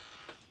nice.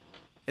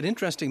 An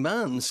interesting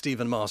man,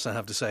 Stephen Moss, I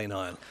have to say,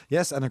 Niall.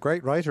 Yes, and a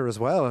great writer as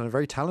well, and a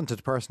very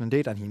talented person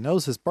indeed, and he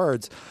knows his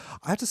birds.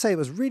 I have to say it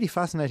was really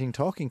fascinating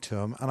talking to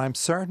him, and I'm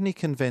certainly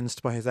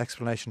convinced by his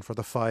explanation for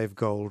the 5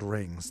 gold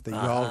rings, the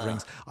yawl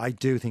rings. I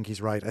do think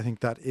he's right. I think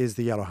that is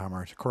the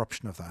yellowhammer, the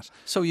corruption of that.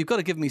 So you've got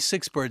to give me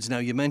 6 birds now.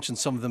 You mentioned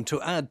some of them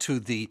to add to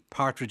the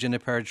partridge in a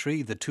pear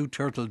tree, the 2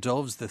 turtle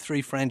doves, the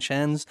 3 French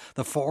hens,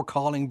 the 4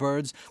 calling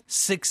birds,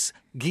 6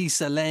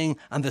 geese a-laying,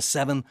 and the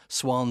 7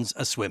 swans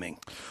a-swimming.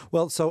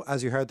 Well, so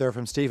as you heard there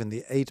from Stephen,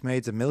 the 8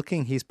 maids a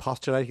milking, he's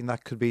postulating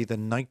that could be the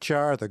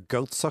nightjar, the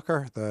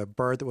goatsucker, the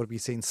bird that would be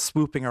seen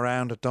swooping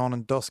around at dawn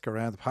and dusk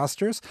around the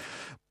pastures.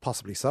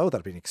 Possibly so.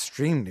 That'd be an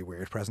extremely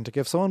weird present to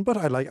give someone, but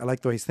I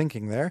like the way he's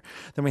thinking there.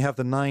 Then we have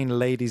the 9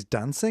 ladies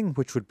dancing,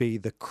 which would be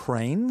the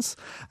cranes.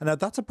 And now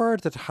that's a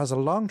bird that has a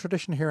long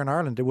tradition here in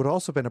Ireland. It would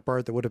also have been a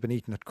bird that would have been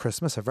eaten at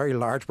Christmas, a very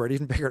large bird,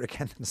 even bigger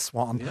again than a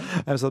swan.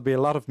 Yeah. So there'll be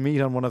a lot of meat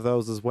on one of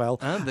those as well.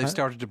 And they've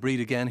started to breed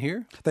again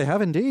here? They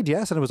have indeed,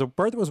 yes. And it was a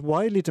bird that was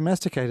widely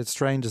domesticated,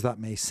 strange as that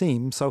may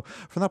seem. So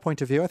from that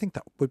point of view, I think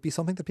that would be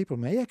something that people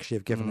may actually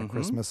have given at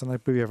Christmas, and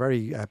it would be a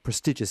very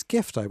prestigious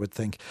gift, I would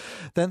think.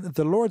 Then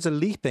the Lords a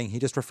Leaping leaping, he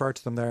just referred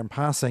to them there in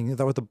passing.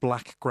 They were the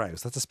black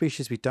grouse. That's a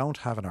species we don't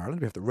have in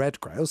Ireland. We have the red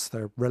grouse.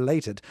 They're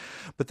related.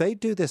 But they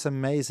do this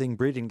amazing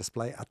breeding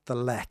display at the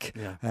Lek,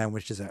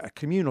 which is a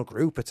communal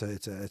group. It's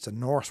a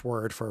Norse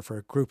word for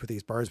a group of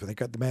these birds where they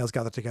get the males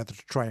gather together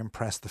to try and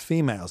impress the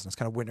females. And it's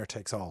kind of winner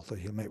takes all. So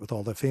he'll mate with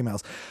all the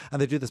females.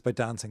 And they do this by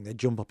dancing. They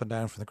jump up and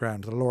down from the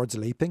ground. The Lord's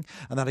leaping.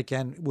 And that,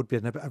 again, would be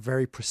a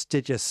very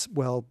prestigious,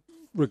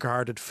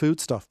 regarded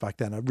foodstuff back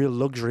then, a real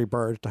luxury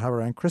bird to have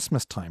around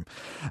Christmas time.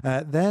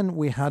 Then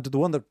we had the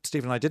one that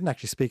Stephen and I didn't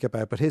actually speak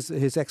about, but his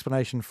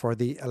explanation for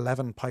the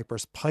 11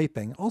 pipers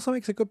piping also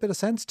makes a good bit of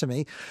sense to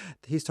me.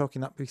 He's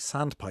talking that would be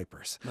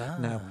sandpipers.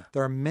 Now,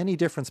 there are many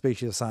different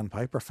species of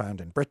sandpiper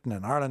found in Britain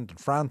and Ireland and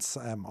France,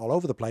 all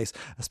over the place,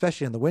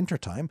 especially in the winter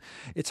time.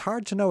 It's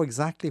hard to know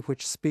exactly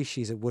which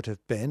species it would have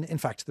been. In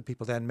fact, the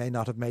people then may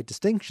not have made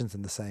distinctions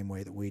in the same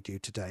way that we do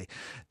today.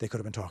 They could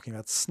have been talking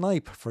about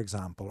snipe, for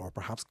example, or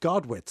perhaps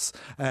godwits.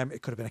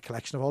 It could have been a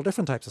collection of all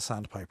different types of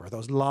sandpiper,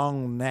 those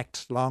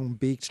long-necked,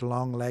 long-beaked,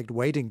 long-legged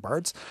wading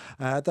birds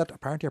that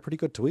apparently are pretty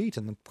good to eat,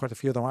 and quite a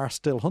few of them are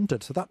still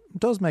hunted. So that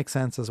does make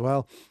sense as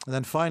well. And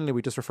then finally,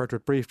 we just referred to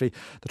it briefly,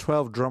 the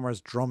 12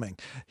 drummers drumming.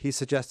 He's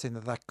suggesting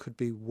that could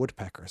be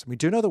woodpeckers. And we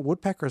do know that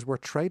woodpeckers were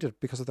traded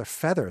because of their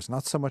feathers,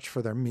 not so much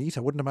for their meat.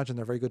 I wouldn't imagine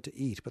they're very good to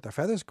eat, but their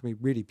feathers can be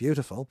really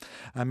beautiful.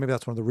 And maybe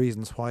that's one of the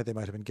reasons why they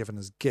might have been given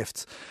as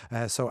gifts.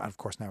 And of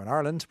course, now in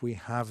Ireland, we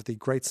have the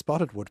great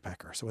spotted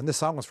woodpecker. So when this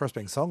song was first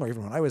being sung, or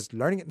even when I was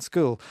learning it in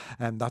school,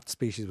 that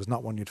species was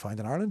not one you'd find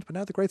in Ireland, but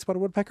now the great spotted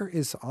woodpecker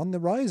is on the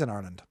rise in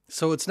Ireland.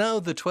 So it's now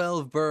the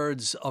 12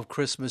 birds of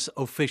Christmas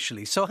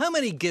officially. So how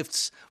many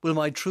gifts will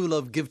my true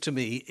love give to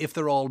me if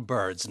they're all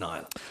birds,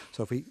 Niall?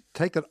 So if we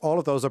take that all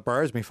of those are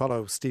birds, we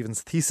follow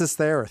Stephen's thesis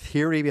there, or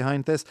theory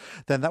behind this,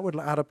 then that would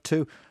add up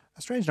to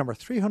a strange number,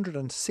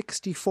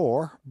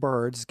 364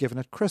 birds given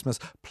at Christmas.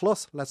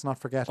 Plus, let's not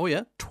forget,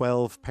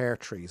 12 pear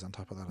trees on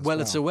top of that as well.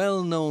 Well, it's a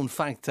well-known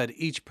fact that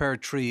each pear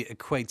tree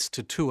equates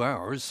to 2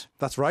 hours.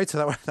 That's right.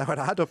 So that would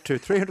add up to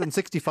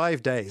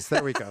 365 days.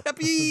 There we go.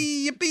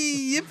 Yippee,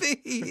 yippee,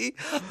 yippee.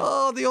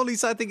 Oh, the only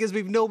sad thing is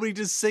we've nobody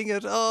to sing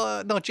it.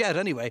 Oh, not yet,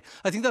 anyway.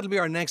 I think that'll be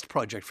our next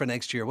project for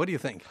next year. What do you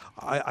think?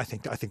 I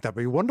think that'd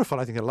be wonderful.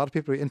 I think a lot of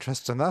people are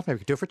interested in that. Maybe we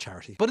could do it for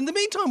charity. But in the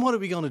meantime, what are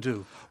we going to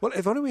do? Well,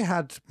 if only we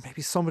had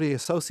maybe somebody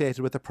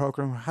associated with the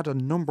programme had a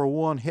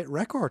 #1 hit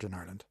record in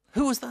Ireland.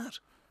 Who was that?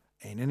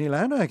 Aina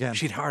Níl again.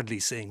 She'd hardly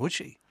sing, would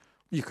she?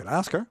 You could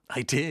ask her.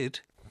 I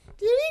did.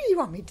 Do you really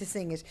want me to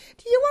sing it?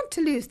 Do you want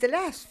to lose the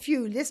last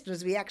few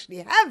listeners we actually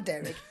have,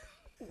 Derek?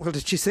 Well,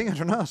 did she sing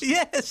it or not?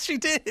 Yes, she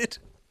did.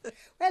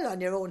 Well,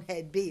 on your own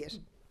head be it.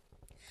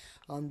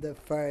 On the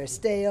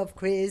first day of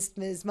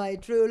Christmas, my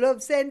true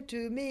love sent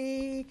to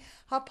me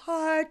a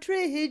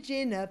partridge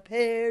in a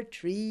pear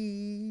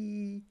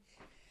tree.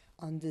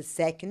 On the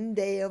second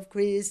day of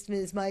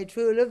Christmas, my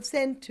true love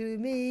sent to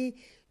me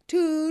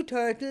 2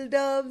 turtle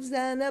doves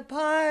and a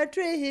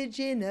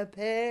partridge in a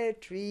pear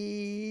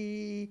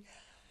tree.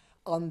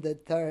 On the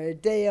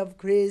third day of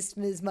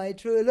Christmas, my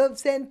true love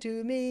sent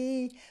to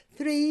me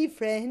 3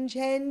 French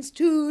hens,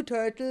 2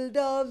 turtle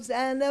doves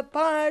and a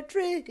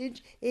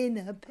partridge in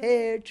a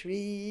pear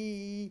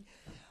tree.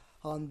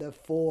 On the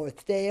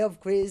fourth day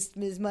of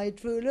Christmas, my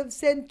true love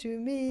sent to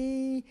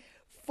me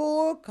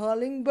 4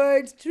 calling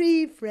birds,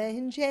 3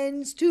 French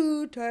hens,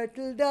 2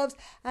 turtle doves,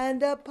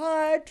 and a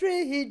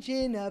partridge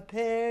in a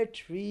pear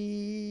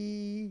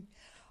tree.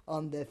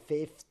 On the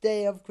fifth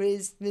day of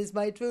Christmas,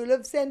 my true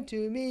love sent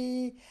to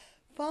me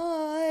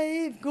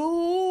 5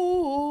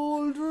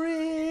 gold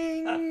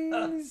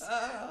rings,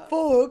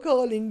 4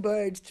 calling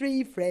birds,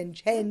 3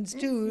 French hens,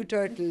 2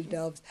 turtle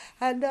doves,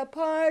 and a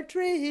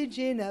partridge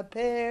in a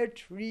pear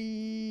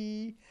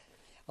tree.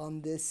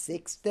 On the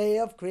sixth day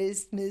of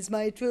Christmas,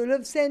 my true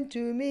love sent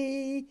to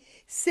me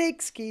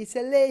 6 geese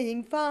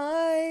a-laying,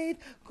 5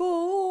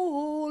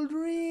 gold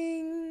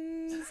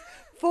rings,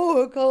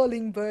 4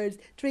 calling birds,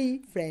 3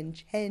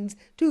 French hens,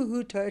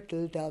 2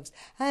 turtle doves,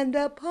 and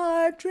a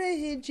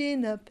partridge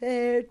in a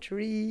pear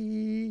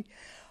tree.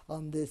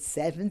 On the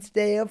seventh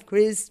day of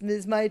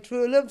Christmas, my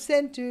true love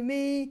sent to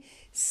me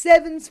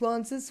 7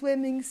 swans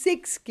a-swimming,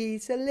 6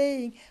 geese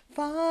a-laying,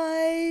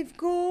 5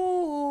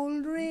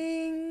 gold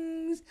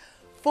rings,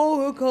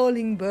 4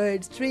 calling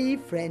birds, 3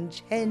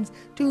 French hens,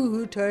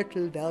 2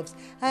 turtle doves,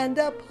 and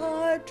a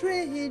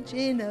partridge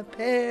in a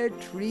pear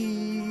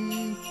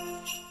tree.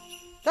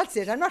 That's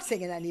it, I'm not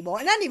singing anymore.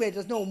 And anyway,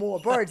 there's no more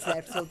birds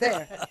left, so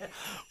there.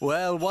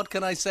 Well, what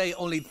can I say?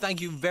 Only thank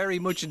you very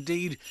much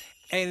indeed,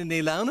 Aina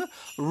Níl,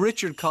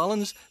 Richard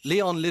Collins,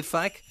 Leon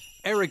Litvack,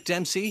 Eric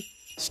Dempsey,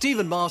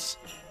 Stephen Moss,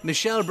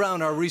 Michelle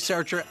Brown, our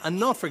researcher, and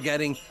not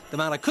forgetting the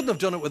man I couldn't have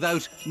done it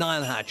without,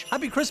 Niall Hatch.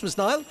 Happy Christmas,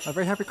 Niall. A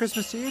very happy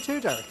Christmas to you too,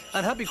 Derek.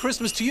 And happy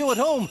Christmas to you at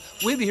home.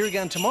 We'll be here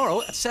again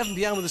tomorrow at 7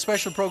 p.m. with a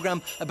special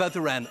programme about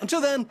the wren. Until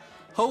then,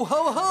 ho,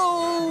 ho,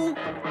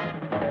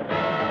 ho!